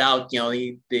 pointed out,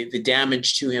 the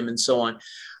damage to him and so on.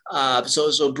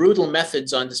 So brutal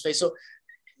methods on display. So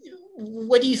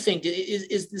what do you think?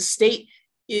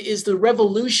 Is the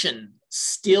revolution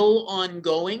still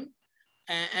ongoing?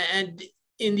 And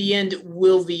in the end,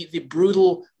 will the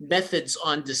brutal methods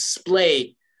on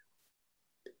display,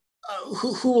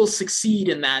 who will succeed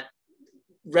in that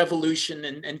revolution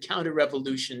and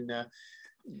counter-revolution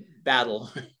battle?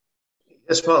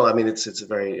 Yes, well, I mean, it's a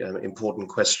very important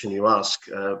question you ask.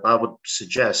 I would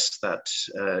suggest that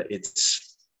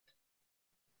it's,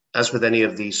 as with any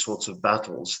of these sorts of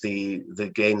battles, the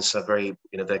gains are very,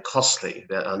 they're costly,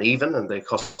 they're uneven and they're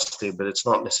costly, but it's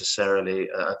not necessarily,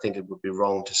 I think it would be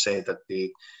wrong to say that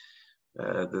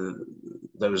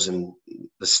those in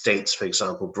the states, for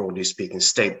example, broadly speaking,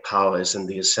 state power is in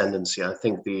the ascendancy. I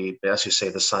think as you say,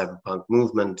 the cyberpunk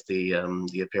movement, the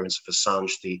appearance of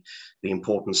Assange, the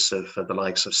importance of the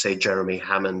likes of, say, Jeremy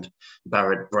Hammond,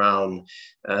 Barrett Brown,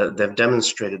 they've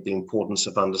demonstrated the importance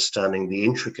of understanding the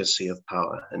intricacy of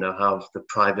power, how the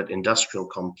private industrial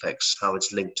complex, how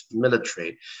it's linked to the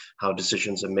military, how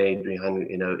decisions are made behind,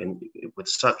 with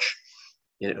such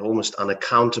almost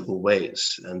unaccountable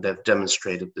ways, and they've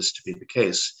demonstrated this to be the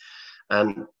case.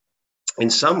 And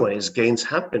in some ways, gains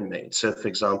have been made. So, for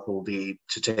example, to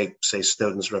take, say,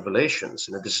 Snowden's revelations,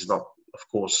 this is not, of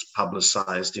course,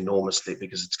 publicized enormously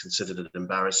because it's considered an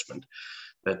embarrassment,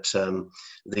 but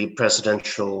the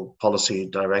presidential policy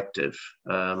directive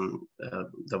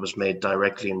that was made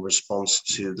directly in response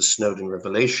to the Snowden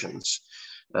revelations,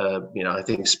 I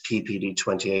think it's PPD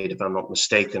 28, if I'm not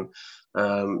mistaken,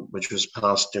 which was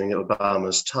passed during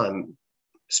Obama's time,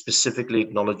 specifically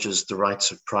acknowledges the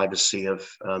rights of privacy of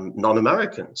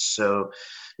non-Americans. So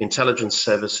intelligence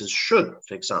services should,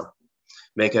 for example,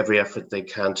 make every effort they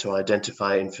can to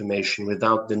identify information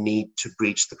without the need to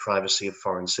breach the privacy of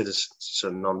foreign citizens, so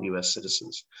non-US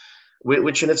citizens,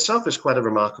 which in itself is quite a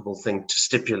remarkable thing to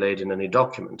stipulate in any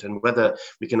document. And whether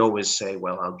we can always say,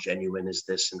 well, how genuine is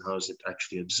this and how is it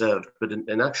actually observed? But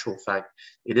in actual fact,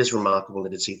 it is remarkable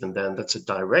that it's even then. That's a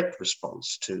direct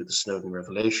response to the Snowden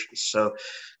revelations. So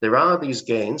there are these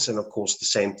gains. And of course, the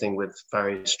same thing with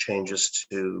various changes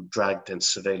to drag-dense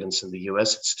surveillance in the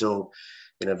US. It's still,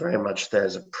 very much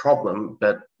there's a problem,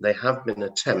 but there have been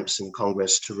attempts in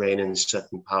Congress to rein in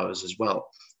certain powers as well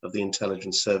of the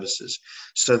intelligence services.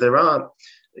 So there are,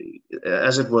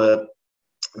 as it were,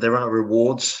 there are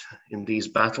rewards in these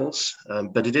battles,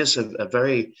 but it is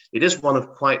it is one of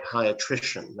quite high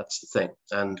attrition. That's the thing.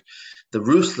 And the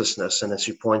ruthlessness, and as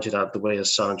you pointed out, the way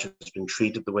Assange has been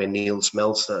treated, the way Nils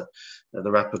Melzer, the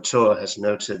rapporteur, has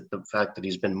noted the fact that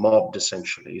he's been mobbed,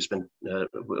 essentially. He's been,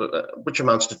 which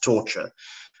amounts to torture,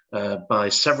 by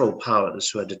several powers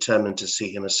who are determined to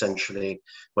see him essentially,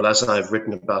 well, as I've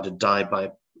written about it, die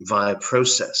via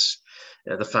process.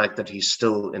 The fact that he's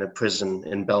still in a prison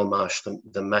in Belmarsh,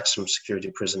 the maximum security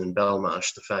prison in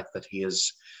Belmarsh, the fact that he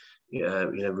is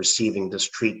receiving this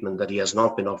treatment, that he has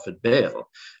not been offered bail,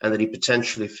 and that he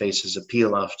potentially faces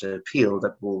appeal after appeal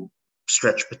that will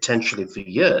stretch potentially for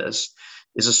years,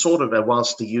 is a sort of,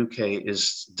 whilst the UK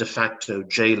is de facto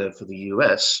jailer for the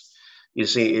US, you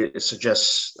see, it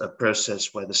suggests a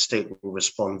process where the state will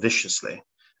respond viciously,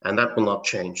 and that will not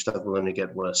change. That will only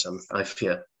get worse, I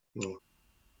fear.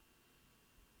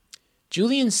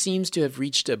 Julian seems to have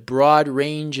reached a broad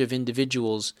range of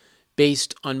individuals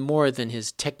based on more than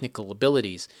his technical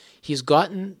abilities. He's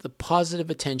gotten the positive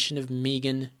attention of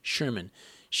Megan Sherman.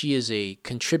 She is a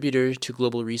contributor to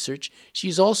Global Research.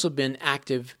 She's also been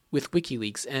active with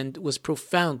WikiLeaks and was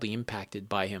profoundly impacted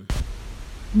by him.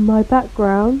 My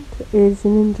background is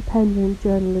in independent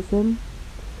journalism,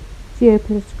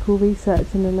 geopolitical research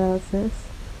and analysis,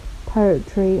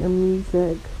 poetry and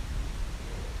music.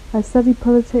 I studied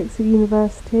politics at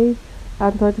university,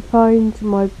 and I defined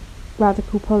my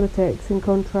radical politics in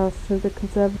contrast to the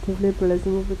conservative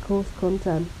liberalism of the course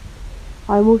content.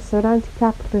 I'm also an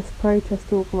anti-capitalist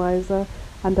protest organiser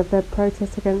and I've led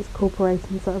protests against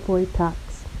corporations that avoid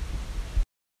tax.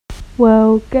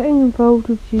 Well, getting involved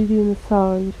with Julian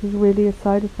Assange was really a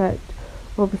side effect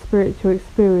of a spiritual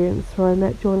experience where I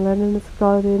met John Lennon as a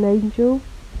guardian angel.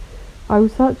 I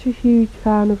was such a huge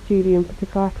fan of Julian for the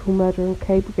collateral murder and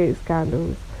Cablegate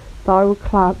scandals that I would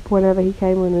clap whenever he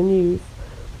came on the news,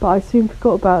 but I soon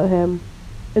forgot about him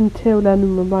until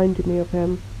Lennon reminded me of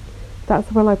him.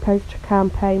 That's when I pledged a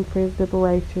campaign for his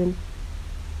liberation.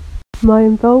 My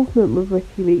involvement with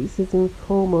WikiLeaks is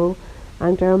informal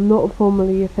and I am not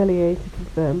formally affiliated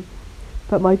with them,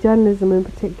 but my journalism in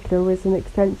particular is an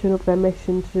extension of their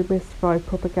mission to demystify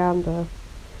propaganda.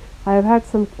 I have had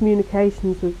some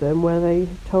communications with them where they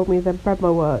told me they'd read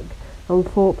my work and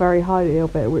thought very highly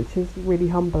of it, which is really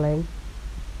humbling.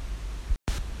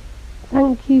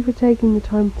 Thank you for taking the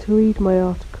time to read my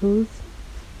articles.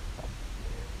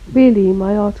 Really,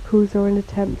 my articles are an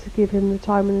attempt to give him the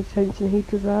time and attention he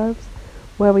deserves,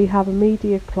 where we have a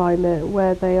media climate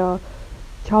where they are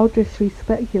childishly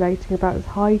speculating about his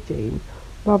hygiene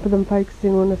rather than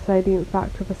focusing on the salient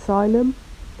fact of asylum.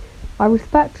 I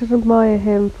respect and admire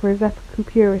him for his ethical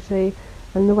purity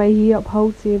and the way he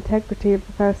upholds the integrity of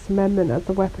the First Amendment as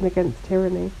a weapon against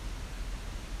tyranny.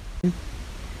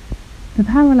 The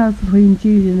parallels between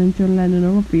Julian and John Lennon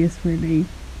are obvious, really.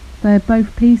 They are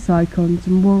both peace icons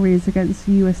and warriors against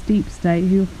the US deep state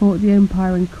who have fought the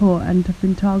empire in court and have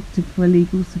been targeted for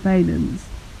illegal surveillance.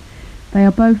 They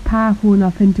are both powerful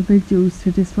enough individuals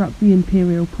to disrupt the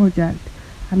imperial project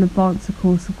and advance the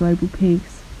course of global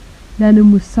peace.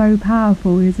 Lennon was so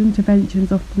powerful his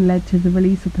interventions often led to the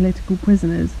release of political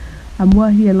prisoners, and were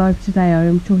he alive today I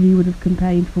am sure he would have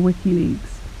campaigned for WikiLeaks.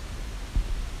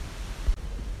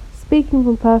 Speaking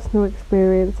from personal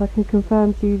experience, I can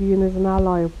confirm Julian is an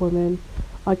ally of women.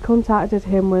 I contacted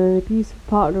him when an abusive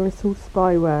partner installed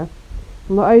spyware.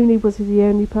 Not only was he the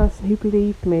only person who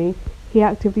believed me, he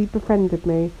actively befriended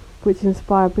me, which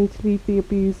inspired me to leave the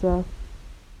abuser.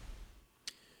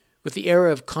 With the era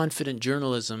of confident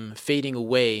journalism fading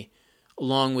away,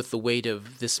 along with the weight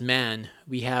of this man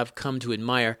we have come to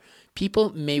admire,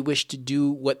 people may wish to do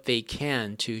what they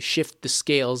can to shift the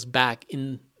scales back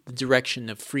in the direction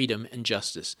of freedom and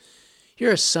justice.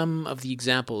 Here are some of the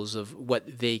examples of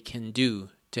what they can do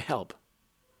to help.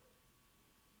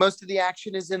 Most of the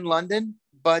action is in London,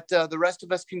 but the rest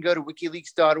of us can go to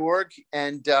wikileaks.org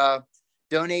and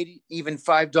donate even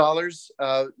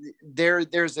 $5.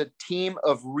 There's a team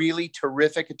of really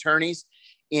terrific attorneys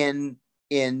in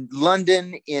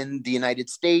London, in the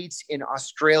United States, in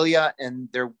Australia, and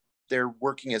they're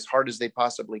working as hard as they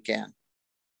possibly can.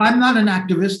 I'm not an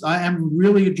activist. I am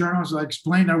really a journalist. I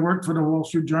explained I work for the Wall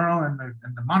Street Journal and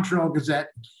the Montreal Gazette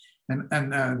and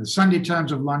the Sunday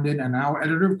Times of London and now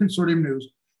editor of Consortium News.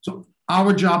 So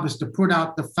our job is to put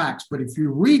out the facts. But if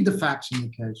you read the facts in the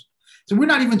case, so we're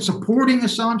not even supporting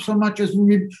Assange so much as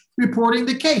we're reporting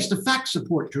the case. The facts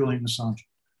support Julian Assange.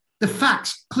 The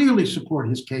facts clearly support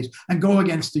his case and go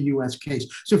against the US case.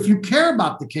 So if you care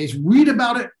about the case, read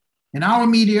about it in our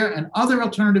media and other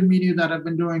alternative media that have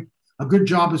been doing a good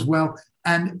job as well,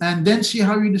 and then see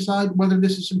how you decide whether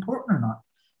this is important or not,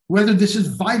 whether this is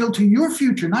vital to your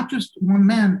future, not just one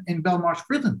man in Belmarsh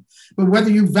prison, but whether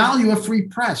you value a free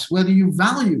press, whether you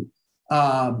value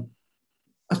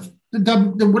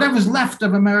whatever's left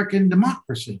of American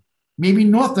democracy, maybe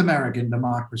North American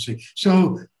democracy.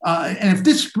 So, and if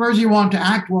this spurs you on to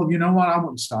act, well, you know what, I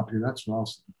wouldn't stop you. That's what I'll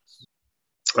say.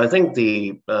 I think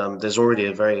there's already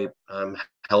a very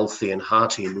healthy and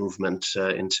hearty movement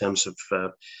in terms of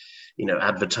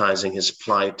advertising his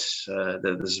plight.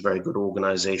 There's a very good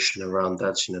organization around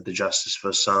that, the Justice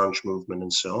for Assange movement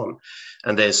and so on.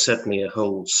 And there's certainly a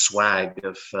whole swag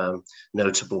of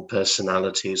notable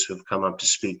personalities who have come up to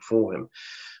speak for him.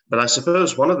 But I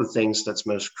suppose one of the things that's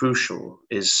most crucial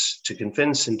is to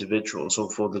convince individuals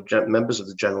or for the members of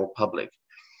the general public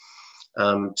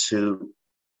to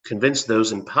convince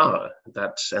those in power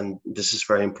that, and this is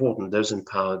very important, those in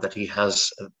power that he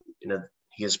has,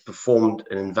 he has performed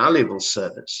an invaluable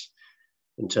service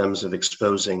in terms of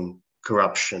exposing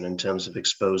corruption, in terms of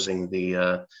exposing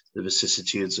the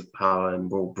vicissitudes of power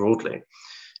and more broadly,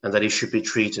 and that he should be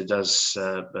treated as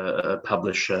a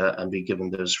publisher and be given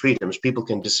those freedoms. People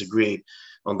can disagree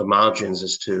on the margins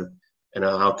as to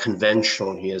how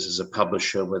conventional he is as a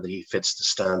publisher, whether he fits the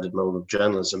standard mold of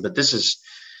journalism, but this is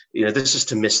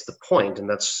to miss the point, and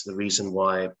that's the reason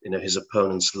why his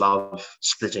opponents love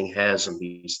splitting hairs on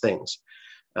these things,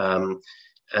 and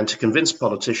to convince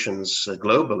politicians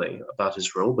globally about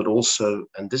his role, but also,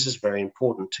 and this is very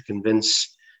important, to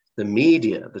convince the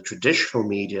media, the traditional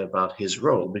media, about his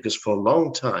role, because for a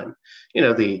long time, you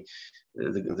know, the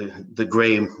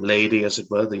grey lady, as it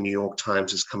were, the New York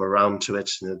Times has come around to it.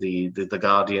 You know, the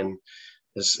Guardian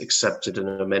has accepted,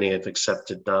 and many have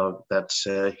accepted now that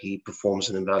he performs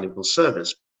an invaluable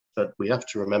service. But we have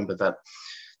to remember that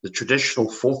the traditional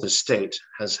Fourth Estate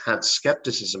has had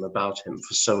skepticism about him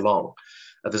for so long.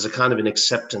 There's a kind of an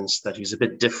acceptance that he's a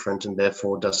bit different and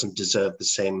therefore doesn't deserve the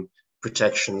same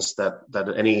protections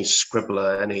that any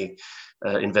scribbler, any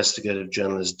investigative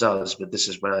journalist does. But this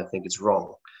is where I think it's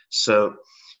wrong. So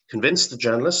convince the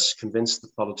journalists, convince the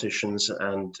politicians,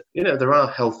 and, you know, there are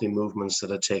healthy movements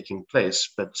that are taking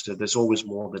place, but there's always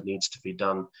more that needs to be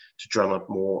done to drum up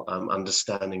more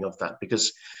understanding of that,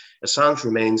 because Assange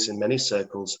remains in many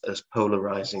circles a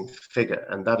polarizing figure,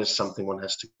 and that is something one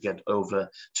has to get over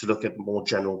to look at more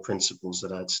general principles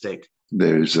that are at stake.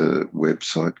 There's a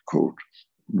website called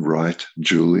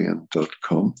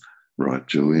writejulian.com, write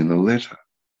Julian a letter.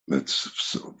 That's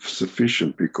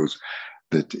sufficient, because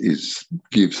that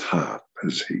gives heart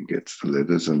as he gets the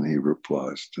letters and he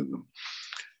replies to them.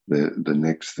 The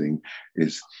next thing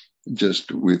is,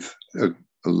 just with a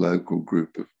local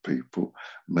group of people,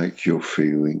 make your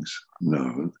feelings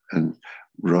known and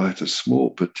write a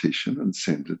small petition and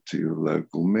send it to your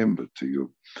local member, to your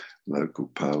local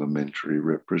parliamentary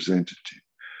representative.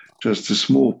 Just a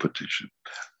small petition.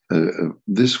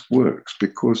 This works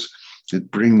because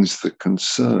it brings the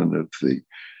concern of the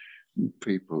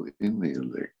people in the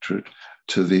electorate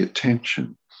to the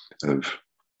attention of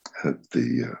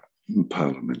the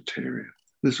parliamentarian.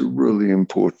 This is really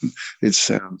important. It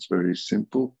sounds very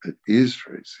simple. It is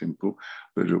very simple,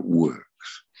 but it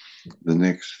works. The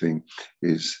next thing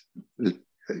is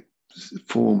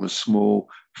form a small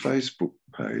Facebook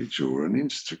page or an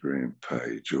Instagram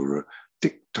page or a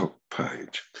TikTok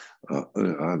page.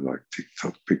 I like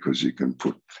TikTok because you can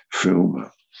put film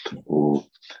up, or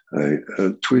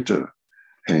a Twitter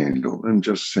handle, and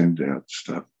just send out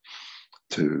stuff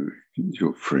to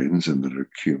your friends, and that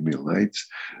accumulates.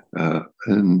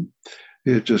 And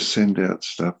just send out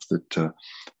stuff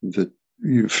that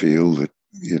you feel that,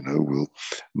 you know, will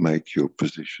make your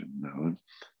position known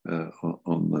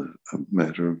on the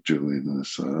matter of Julian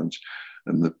Assange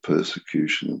and the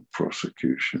persecution and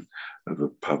prosecution of a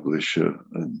publisher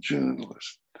and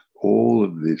journalist. All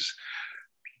of this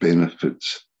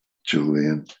benefits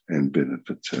Julian and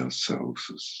benefits ourselves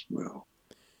as well.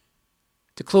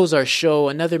 To close our show,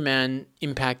 another man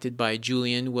impacted by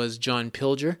Julian was John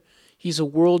Pilger. He's a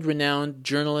world-renowned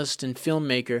journalist and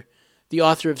filmmaker, the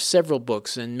author of several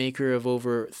books and maker of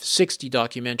over 60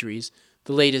 documentaries,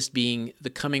 the latest being The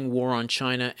Coming War on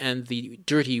China and The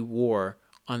Dirty War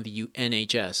on the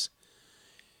NHS.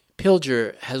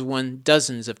 Pilger has won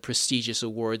dozens of prestigious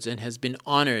awards and has been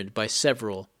honored by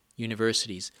several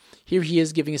universities. Here he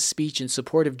is giving a speech in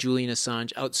support of Julian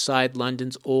Assange outside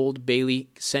London's Old Bailey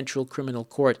Central Criminal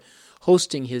Court,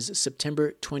 hosting his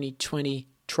September 2020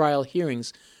 trial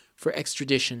hearings for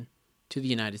extradition to the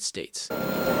United States.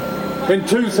 In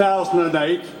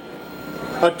 2008,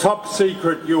 a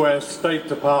top-secret US State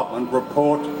Department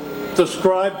report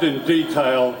described in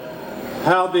detail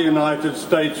how the United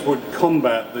States would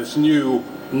combat this new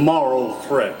moral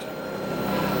threat.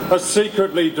 A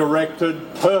secretly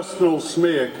directed personal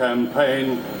smear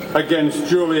campaign against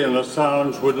Julian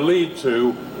Assange would lead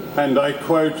to, and I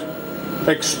quote,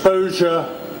 exposure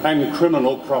and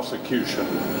criminal prosecution.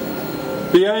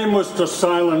 The aim was to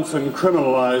silence and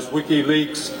criminalize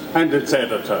WikiLeaks and its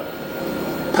editor.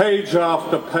 Page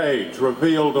after page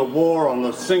revealed a war on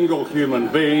a single human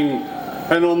being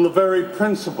and on the very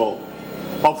principle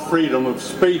of freedom of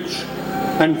speech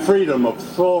and freedom of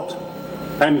thought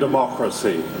and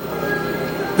democracy.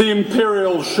 The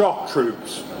imperial shock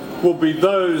troops will be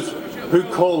those who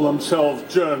call themselves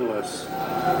journalists,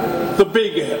 the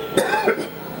big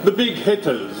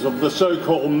hitters of the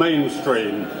so-called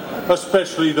mainstream,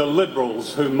 especially the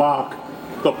liberals who mark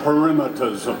the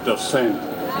perimeters of dissent.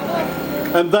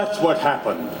 And that's what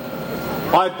happened.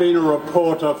 I've been a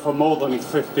reporter for more than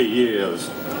 50 years,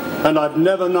 and I've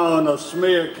never known a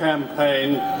smear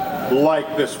campaign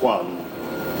like this one.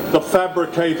 The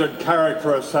fabricated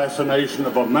character assassination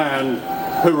of a man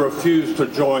who refused to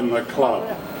join the club,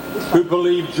 who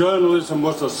believed journalism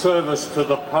was a service to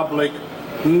the public,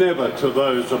 never to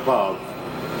those above.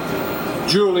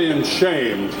 Julian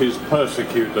shamed his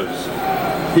persecutors.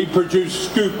 He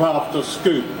produced scoop after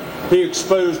scoop. He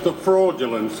exposed the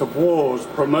fraudulence of wars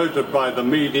promoted by the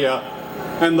media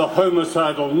and the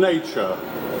homicidal nature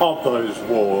of those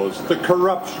wars, the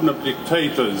corruption of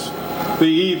dictators, the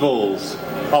evils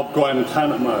of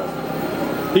Guantanamo.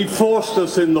 He forced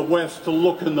us in the West to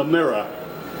look in the mirror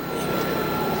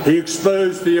He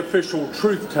exposed the official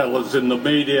truth-tellers in the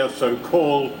media,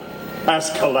 so-called,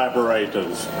 as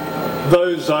collaborators,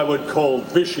 those I would call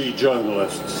Vichy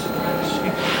journalists.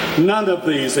 None of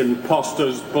these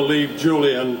imposters believed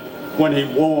Julian when he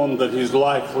warned that his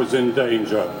life was in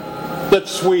danger, that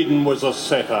Sweden was a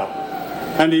setup,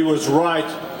 and he was right,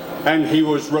 and he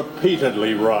was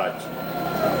repeatedly right.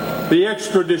 The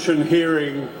extradition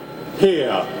hearing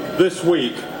here this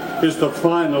week is the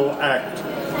final act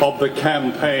of the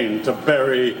campaign to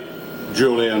bury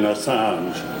Julian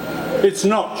Assange. It's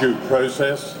not due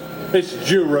process, it's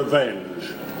due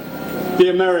revenge. The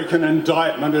American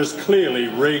indictment is clearly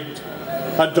rigged,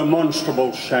 a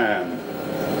demonstrable sham.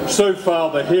 So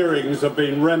far, the hearings have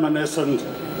been reminiscent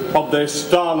of their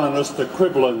Stalinist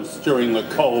equivalents during the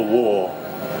Cold War.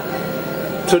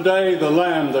 Today, the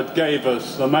land that gave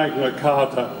us the Magna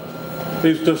Carta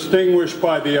is distinguished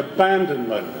by the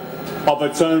abandonment of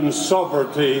its own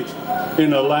sovereignty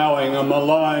in allowing a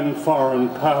malign foreign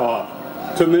power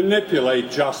to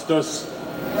manipulate justice,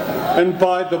 and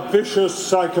by the vicious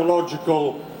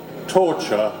psychological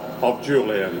torture of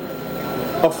Julian.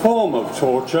 A form of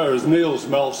torture, as Niels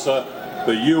Melzer,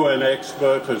 the UN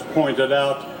expert, has pointed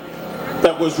out,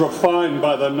 that was refined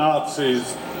by the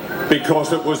Nazis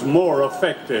because it was more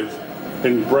effective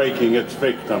in breaking its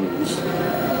victims.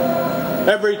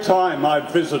 Every time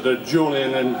I've visited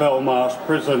Julian in Belmarsh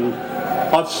prison,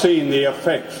 I've seen the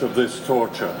effects of this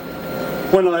torture.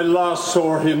 When I last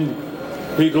saw him,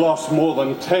 he'd lost more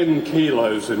than 10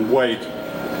 kilos in weight.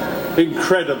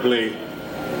 Incredibly,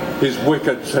 his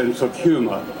wicked sense of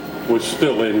humour was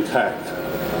still intact.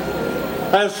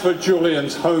 As for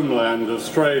Julian's homeland,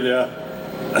 Australia,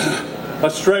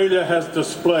 Australia has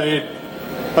displayed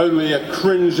only a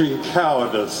cringing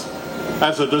cowardice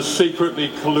as it has secretly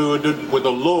colluded with a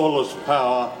lawless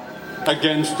power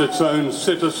against its own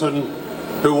citizen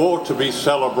who ought to be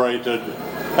celebrated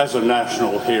as a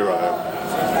national hero.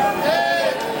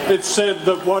 It's said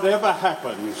that whatever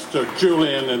happens to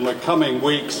Julian in the coming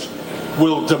weeks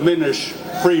will diminish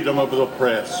freedom of the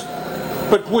press.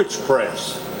 But which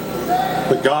press?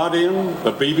 The Guardian,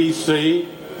 the BBC,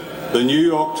 the New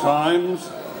York Times,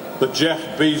 the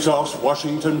Jeff Bezos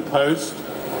Washington Post?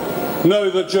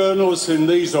 No, the journalists in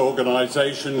these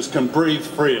organisations can breathe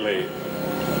freely.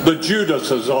 The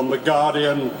Judases on the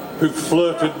Guardian who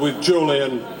flirted with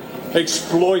Julian,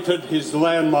 exploited his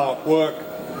landmark work,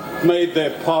 made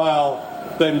their pile,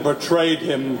 then betrayed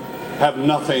him, have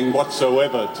nothing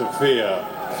whatsoever to fear.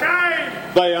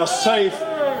 They are safe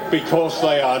because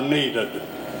they are needed.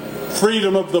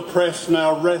 Freedom of the press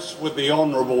now rests with the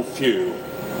honourable few,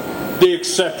 the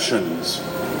exceptions,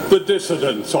 the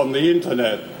dissidents on the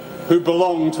internet who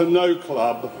belong to no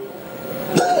club,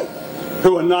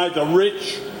 who are neither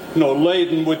rich nor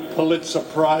laden with Pulitzer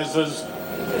Prizes,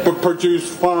 but produce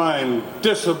fine,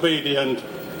 disobedient,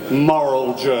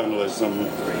 moral journalism,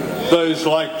 those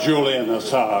like Julian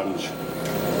Assange.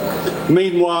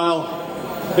 Meanwhile,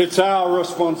 it's our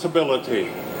responsibility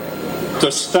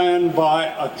to stand by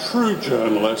a true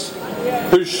journalist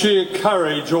whose sheer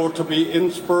courage ought to be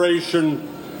inspiration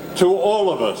to all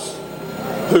of us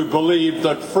who believe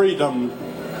that freedom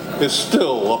is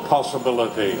still a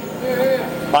possibility.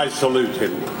 I salute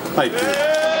him. Thank you.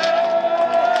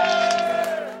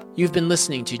 You've been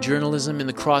listening to Journalism in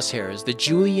the Crosshairs, the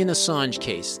Julian Assange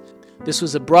case. This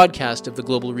was a broadcast of the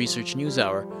Global Research News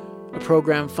Hour, a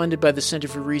program funded by the Center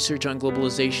for Research on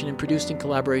Globalization and produced in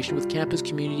collaboration with campus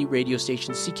community radio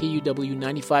station CKUW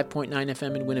 95.9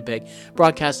 FM in Winnipeg,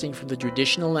 broadcasting from the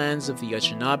traditional lands of the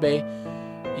Anishinaabe,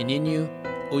 Ininu,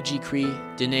 Oji-Cree,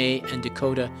 Dene, and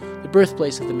Dakota, the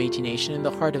birthplace of the Métis Nation and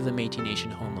the heart of the Métis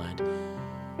Nation homeland.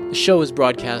 The show is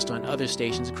broadcast on other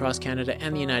stations across Canada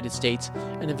and the United States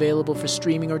and available for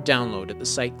streaming or download at the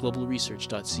site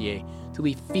globalresearch.ca. To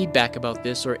leave feedback about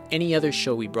this or any other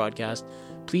show we broadcast,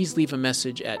 please leave a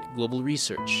message at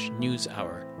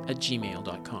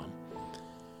globalresearchnewshour@gmail.com.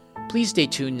 Please stay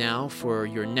tuned now for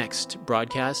your next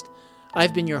broadcast.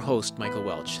 I've been your host, Michael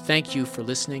Welch. Thank you for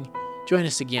listening. Join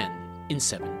us again in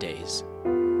 7 days.